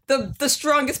It's like the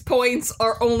strongest points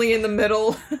are only in the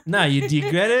middle. Nah, you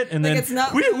get it? And Like, then. it's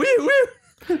not- Woo, woo, woo.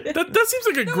 That seems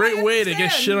like a No, great I way to get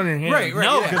understand. shit on your hands. Right,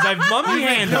 No, yeah. because I've mummy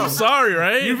handled. I'm sorry,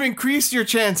 right? you've increased your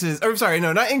chances. Or sorry,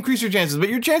 no, not increase your chances, but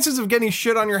your chances of getting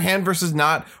shit on your hand versus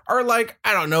not are like,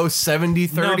 I don't know,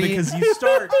 70-30. No, because you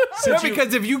start. No, since you-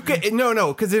 because if you get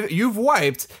because if you've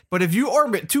wiped, but if you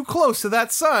orbit too close to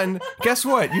that sun, guess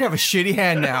what? You have a shitty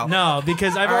hand now. No,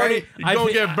 because I've All already. right, you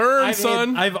don't get burned,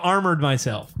 son. I've armored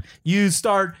myself. You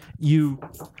start. You.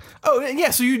 Oh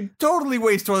yeah, so you totally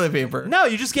waste toilet paper. No,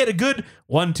 you just get a good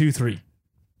 1, 2, 3.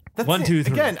 That's 1, 2,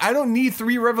 3. Again, I don't need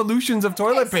 3 revolutions of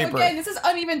toilet So paper. again, this is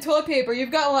uneven toilet paper. You've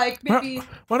got, like, maybe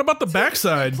What about the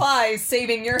backside? plies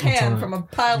saving your hand from a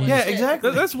pile of Yeah, shit.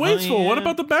 exactly. That's wasteful. yeah. What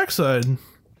about the backside? What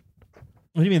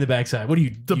do you mean the backside? What do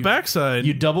you? The you, backside.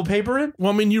 You double paper it?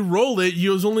 Well, I mean, you roll it.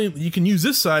 You can use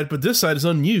this side, but this side is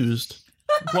unused.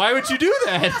 Why would you do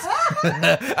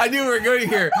that? I knew we were going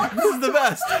here. This is the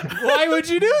best. Why would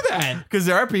you do that? Because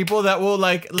there are people that will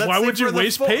like. Let's Why say would you for the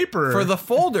waste paper? For the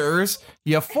folders?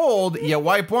 You fold, you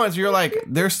wipe once. You're like,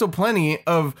 there's still plenty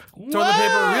of toilet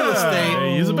paper real estate.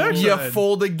 Yeah, use the backside. You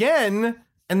fold again,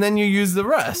 and then you use the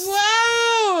rest.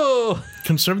 Whoa!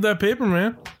 Conserve that paper,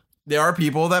 man. There are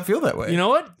people that feel that way. You know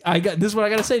what? This is what I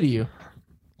got to say to you.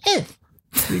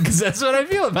 Because that's what I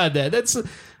feel about that.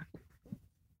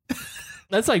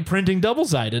 That's like printing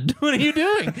double-sided. What are you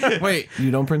doing? Wait,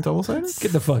 you don't print double sided?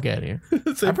 Get the fuck out of here.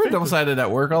 I print double sided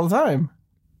at work all the time.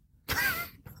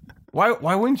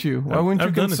 Why wouldn't you? Why wouldn't you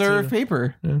I've done it conserve too.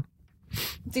 paper?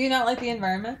 Do you not like the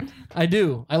environment? I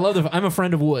do. I love I'm a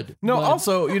friend of wood. No, but-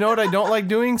 also, you know what I don't like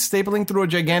doing? Stapling through a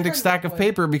gigantic stack of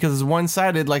paper because it's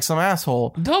one-sided like some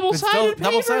asshole. Double-sided paper?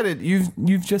 Double-sided.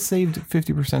 You've just saved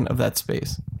 50% of that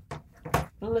space.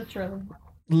 Literally.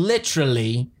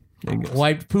 Literally There you go.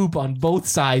 wiped poop on both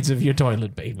sides of your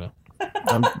toilet paper.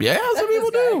 Yeah, some people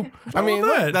do. I mean,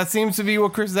 that? look, that seems to be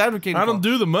what Chris is advocating I don't for.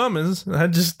 do the mummies. I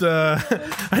just tear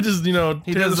does the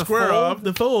the square fold? off,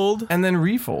 the fold, And then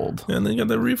refold. and then you got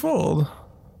the refold.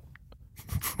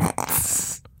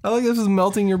 I like this is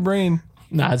melting your brain.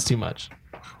 Nah, it's too much.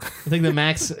 I think the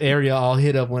max area I'll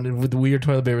hit up with the weird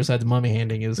toilet paper besides mummy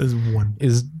handing is There's one.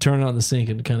 turning on the sink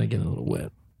and kind of getting a little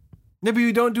wet. Yeah, but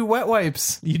you don't do wet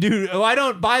wipes. You do. Oh, I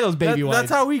don't buy those baby wipes.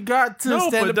 That's how we got to No,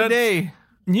 stand but up today.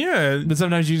 Yeah, But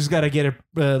sometimes you just gotta get a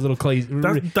little clay.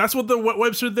 that's what the wet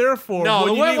wipes are there for. No,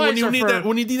 the wet wipes are for-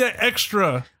 when you need that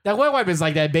extra. That wet wipe is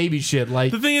like that baby shit.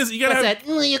 Like The thing is, you gotta what's have.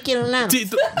 that? You get alone. See,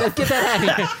 Get that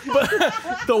out of here.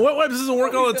 But the wet wipes doesn't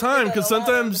work all the time because Get that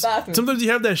a lot in the sometimes bathroom.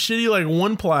 you have that shitty like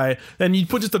one ply and you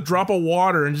put just a drop of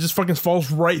water and it just fucking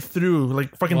falls right through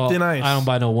like fucking Well, thin ice. I don't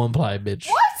buy no one ply, bitch.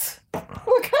 What?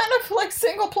 What kind of, like,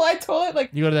 single-ply toilet? Like,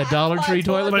 You go to that Dollar Tree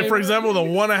toilet Like paper? for example, the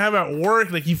one I have at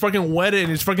work, like you fucking wet it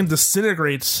and it fucking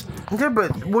disintegrates. Okay,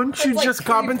 but wouldn't you like just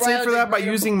compensate for that by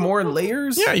pre-biodegradable. using more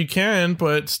layers? Yeah, you can,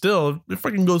 but still, it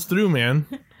fucking goes through, man.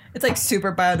 it's like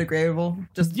super biodegradable.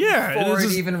 Just Yeah, before it it, is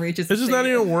just- even reaches It's just not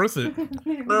even worth it.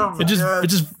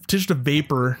 It's just a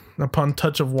vapor upon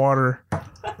touch of water.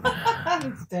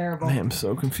 It's terrible. I am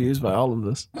so confused by all of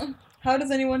this. How does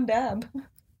anyone dab?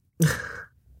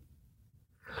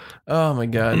 Oh my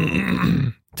god.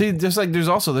 See, just like there's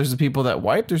the people that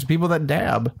wipe, there's people that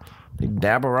dab. They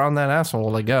dab around that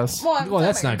asshole, I guess. Well, Well,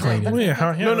 that's not cleaning.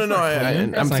 Yeah, yeah, No, that's no, not I-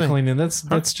 clean. That's I'm not saying- cleaning.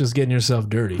 That's just getting yourself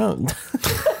dirty. Oh,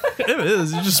 It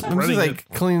is. You're just I'm spreading just it. like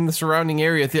cleaning the surrounding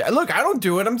area. Look, I don't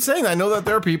do it. I'm saying I know that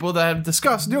there are people that have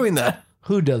discussed doing that.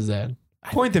 Who does that?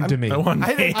 Point them to me. I want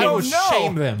I names don't I will know.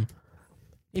 shame them.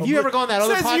 If you ever go on that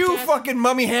other Says podcast, you, fucking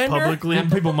mummy hander. publicly.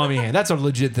 and people mummy hand. That's a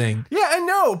legit thing. Yeah, I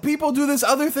know. People do this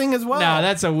other thing as well. No,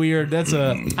 that's a weird. That's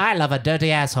a. I love a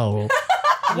dirty asshole.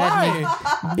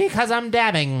 Why? Because I'm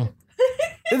dabbing.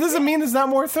 It doesn't mean it's not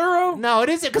more thorough. No, it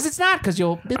isn't because it's not because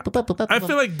you'll. I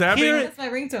feel like dabbing. Here- That's my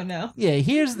ringtone now. Yeah,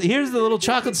 here's the little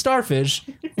chocolate starfish.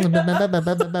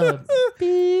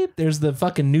 Beep. There's the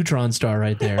fucking neutron star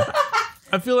right there.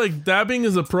 I feel like dabbing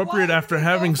is appropriate Why after did we go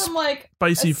having from, like,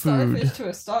 spicy a starfish food. to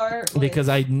a star. Like, Because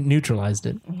I neutralized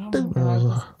it. oh my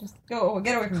God, just go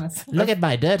get away from this. Look at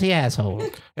my dirty asshole.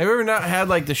 Have you ever not had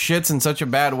like the shits in such a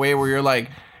bad way where you're like,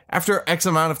 after X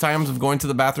amount of times of going to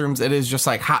the bathrooms, it is just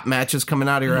like hot matches coming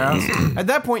out of your ass. At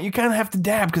that point, you kind of have to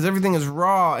dab because everything is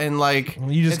raw and like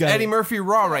You just it's gotta- Eddie Murphy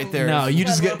raw right there. No, you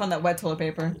just Gotta get up on that wet toilet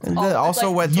paper. It's And all- then it's also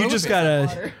like wet. you toilet just paper. gotta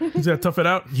water. You just gotta tough it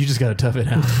out. you just gotta tough it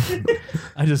out.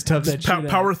 I just tough that shit out.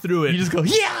 Power through it. You just go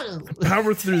yeah,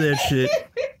 Power through that shit.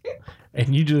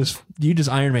 and you just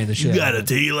Iron Man the shit. You out of gotta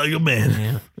take it like a man. it.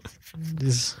 Yeah.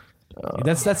 Just-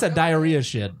 that's that diarrhea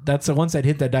shit. That's once I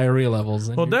hit that diarrhea levels.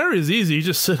 Then Well, you're- diarrhea is easy. You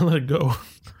just sit and let it go.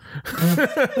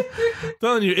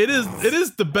 Telling you, it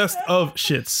is the best of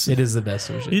shits. it is the best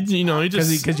of shit. You know, you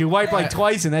just Because you wipe like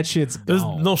twice and that shit's there's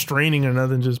gone. no straining or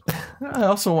nothing. Just I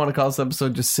also want to call this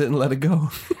episode "Just Sit and Let It Go."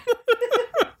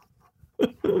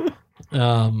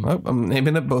 Oh, I'm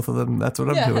naming it both of them. That's what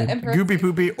I'm Yeah, doing. and Goopy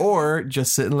poopy or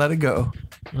just sit and let it go.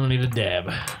 I don't need a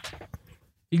dab.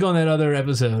 You go on that other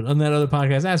episode, on that other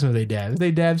podcast, ask them if they dab. If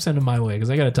they dab, send them my way because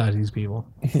I got to talk to these people.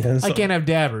 I can't have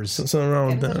dabbers. something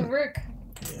wrong Get with in touch with that.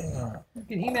 Rick. You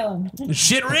can email him.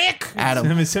 Shit, Rick!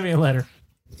 Adam. Send me a letter.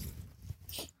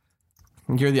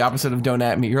 You're the opposite of don't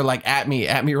at me. You're like at me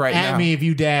right now. At me if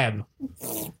you dab.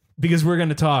 Because we're going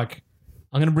to talk.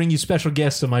 I'm going to bring you special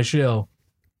guests to my show.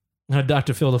 I'm going to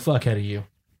Dr. Phil the fuck out of you.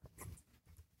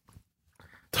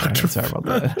 Alright, sorry about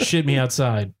that. Shit me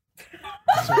outside.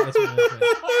 That's what I'm saying.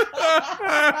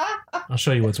 I'll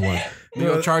show you what's what.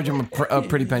 You'll charge him a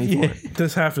pretty penny for it.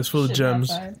 This half is full of Shit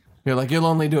gems. outside. You're like, you'll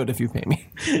only do it if you pay me.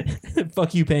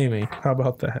 Fuck you, pay me. How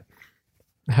about that?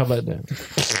 How about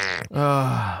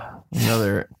that?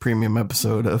 Another premium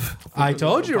episode of. I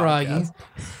told you, Rocky.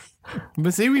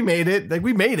 But see, we made it. Like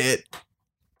we made it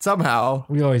somehow.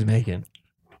 We always make it.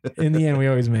 In the end, we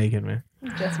always make it, man.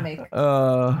 Just make.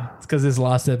 It's because this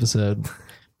lost episode.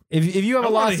 If you have I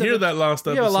a want lost to hear that lost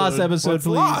you episode. have a lost episode, What's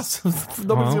please. lost?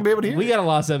 Nobody's gonna be able to hear. We got a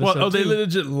lost episode. What? Oh, they too.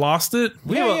 legit lost it.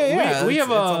 We have a, we it's, have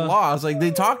it's a a loss. Like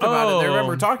they talked about it. They Oh.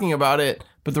 remember talking about it,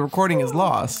 but the recording is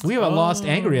lost. we have a lost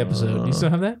angry episode. Do you still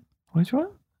have that? Which one?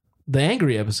 The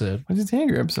angry episode. What's the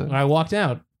angry episode? When I walked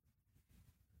out.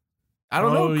 I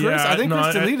don't know, Oh, Chris. yeah, I think no,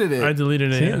 Chris deleted it. I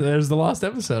deleted it. See, Yeah. there's the lost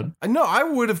episode. No, I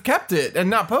would have kept it and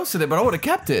not posted it, but I would have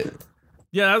kept it.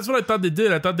 Yeah, that's what I thought they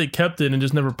did. I thought they kept it and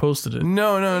just never posted it.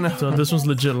 No. So this one's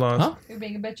legit lost. Huh? You're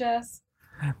being a bitch ass.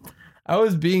 I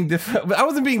was being but I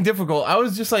wasn't being difficult. I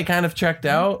was just like kind of checked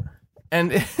out.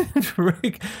 And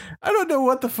Rick, I don't know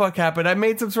what the fuck happened. I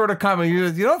made some sort of comment. He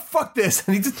goes, you know what? Fuck this.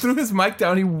 And he just threw his mic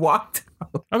down. He walked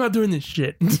out. I'm not doing this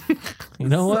shit. You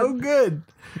know what? So good.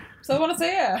 So I want to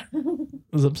say yeah. It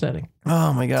was upsetting.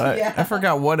 Oh my God. Yeah. I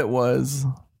forgot what it was.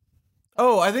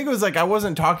 Oh, I think it was like I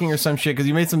wasn't talking or some shit because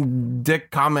you made some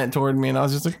dick comment toward me. And I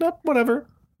was just like, nope, whatever.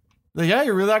 Like, yeah,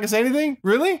 you're really not going to say anything?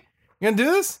 Really? You going to do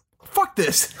this? Fuck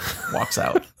this. Walks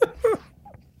out.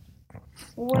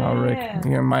 Oh, Rick,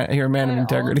 you're a man of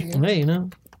integrity. Hey, you know.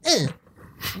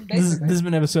 This has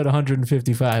been episode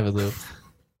 155 of the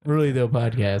Really Though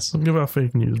podcast. Don't give out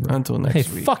fake news, bro. Until Hey,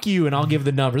 next week. fuck you, and I'll give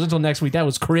the numbers. Until next week, that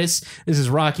was Chris. This is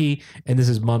Rocky, and this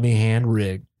is Mummy Hand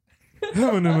Rig. What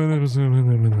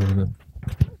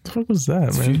the fuck was that,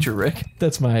 It's man? future Rick.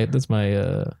 That's my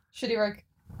Shitty Rick.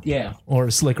 yeah, or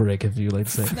Slick Rick if you like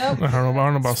to say. Nope. I don't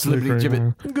know about Slippity Slick Rick, gibbet.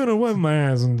 man. I'm gonna wipe my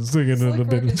ass and stick it in the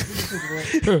Slick Rick bit. is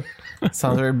Stupid Rick.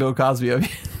 Sounds very Bill Cosby of you.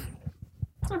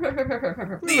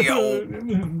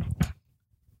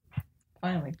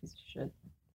 Finally, piece of shit.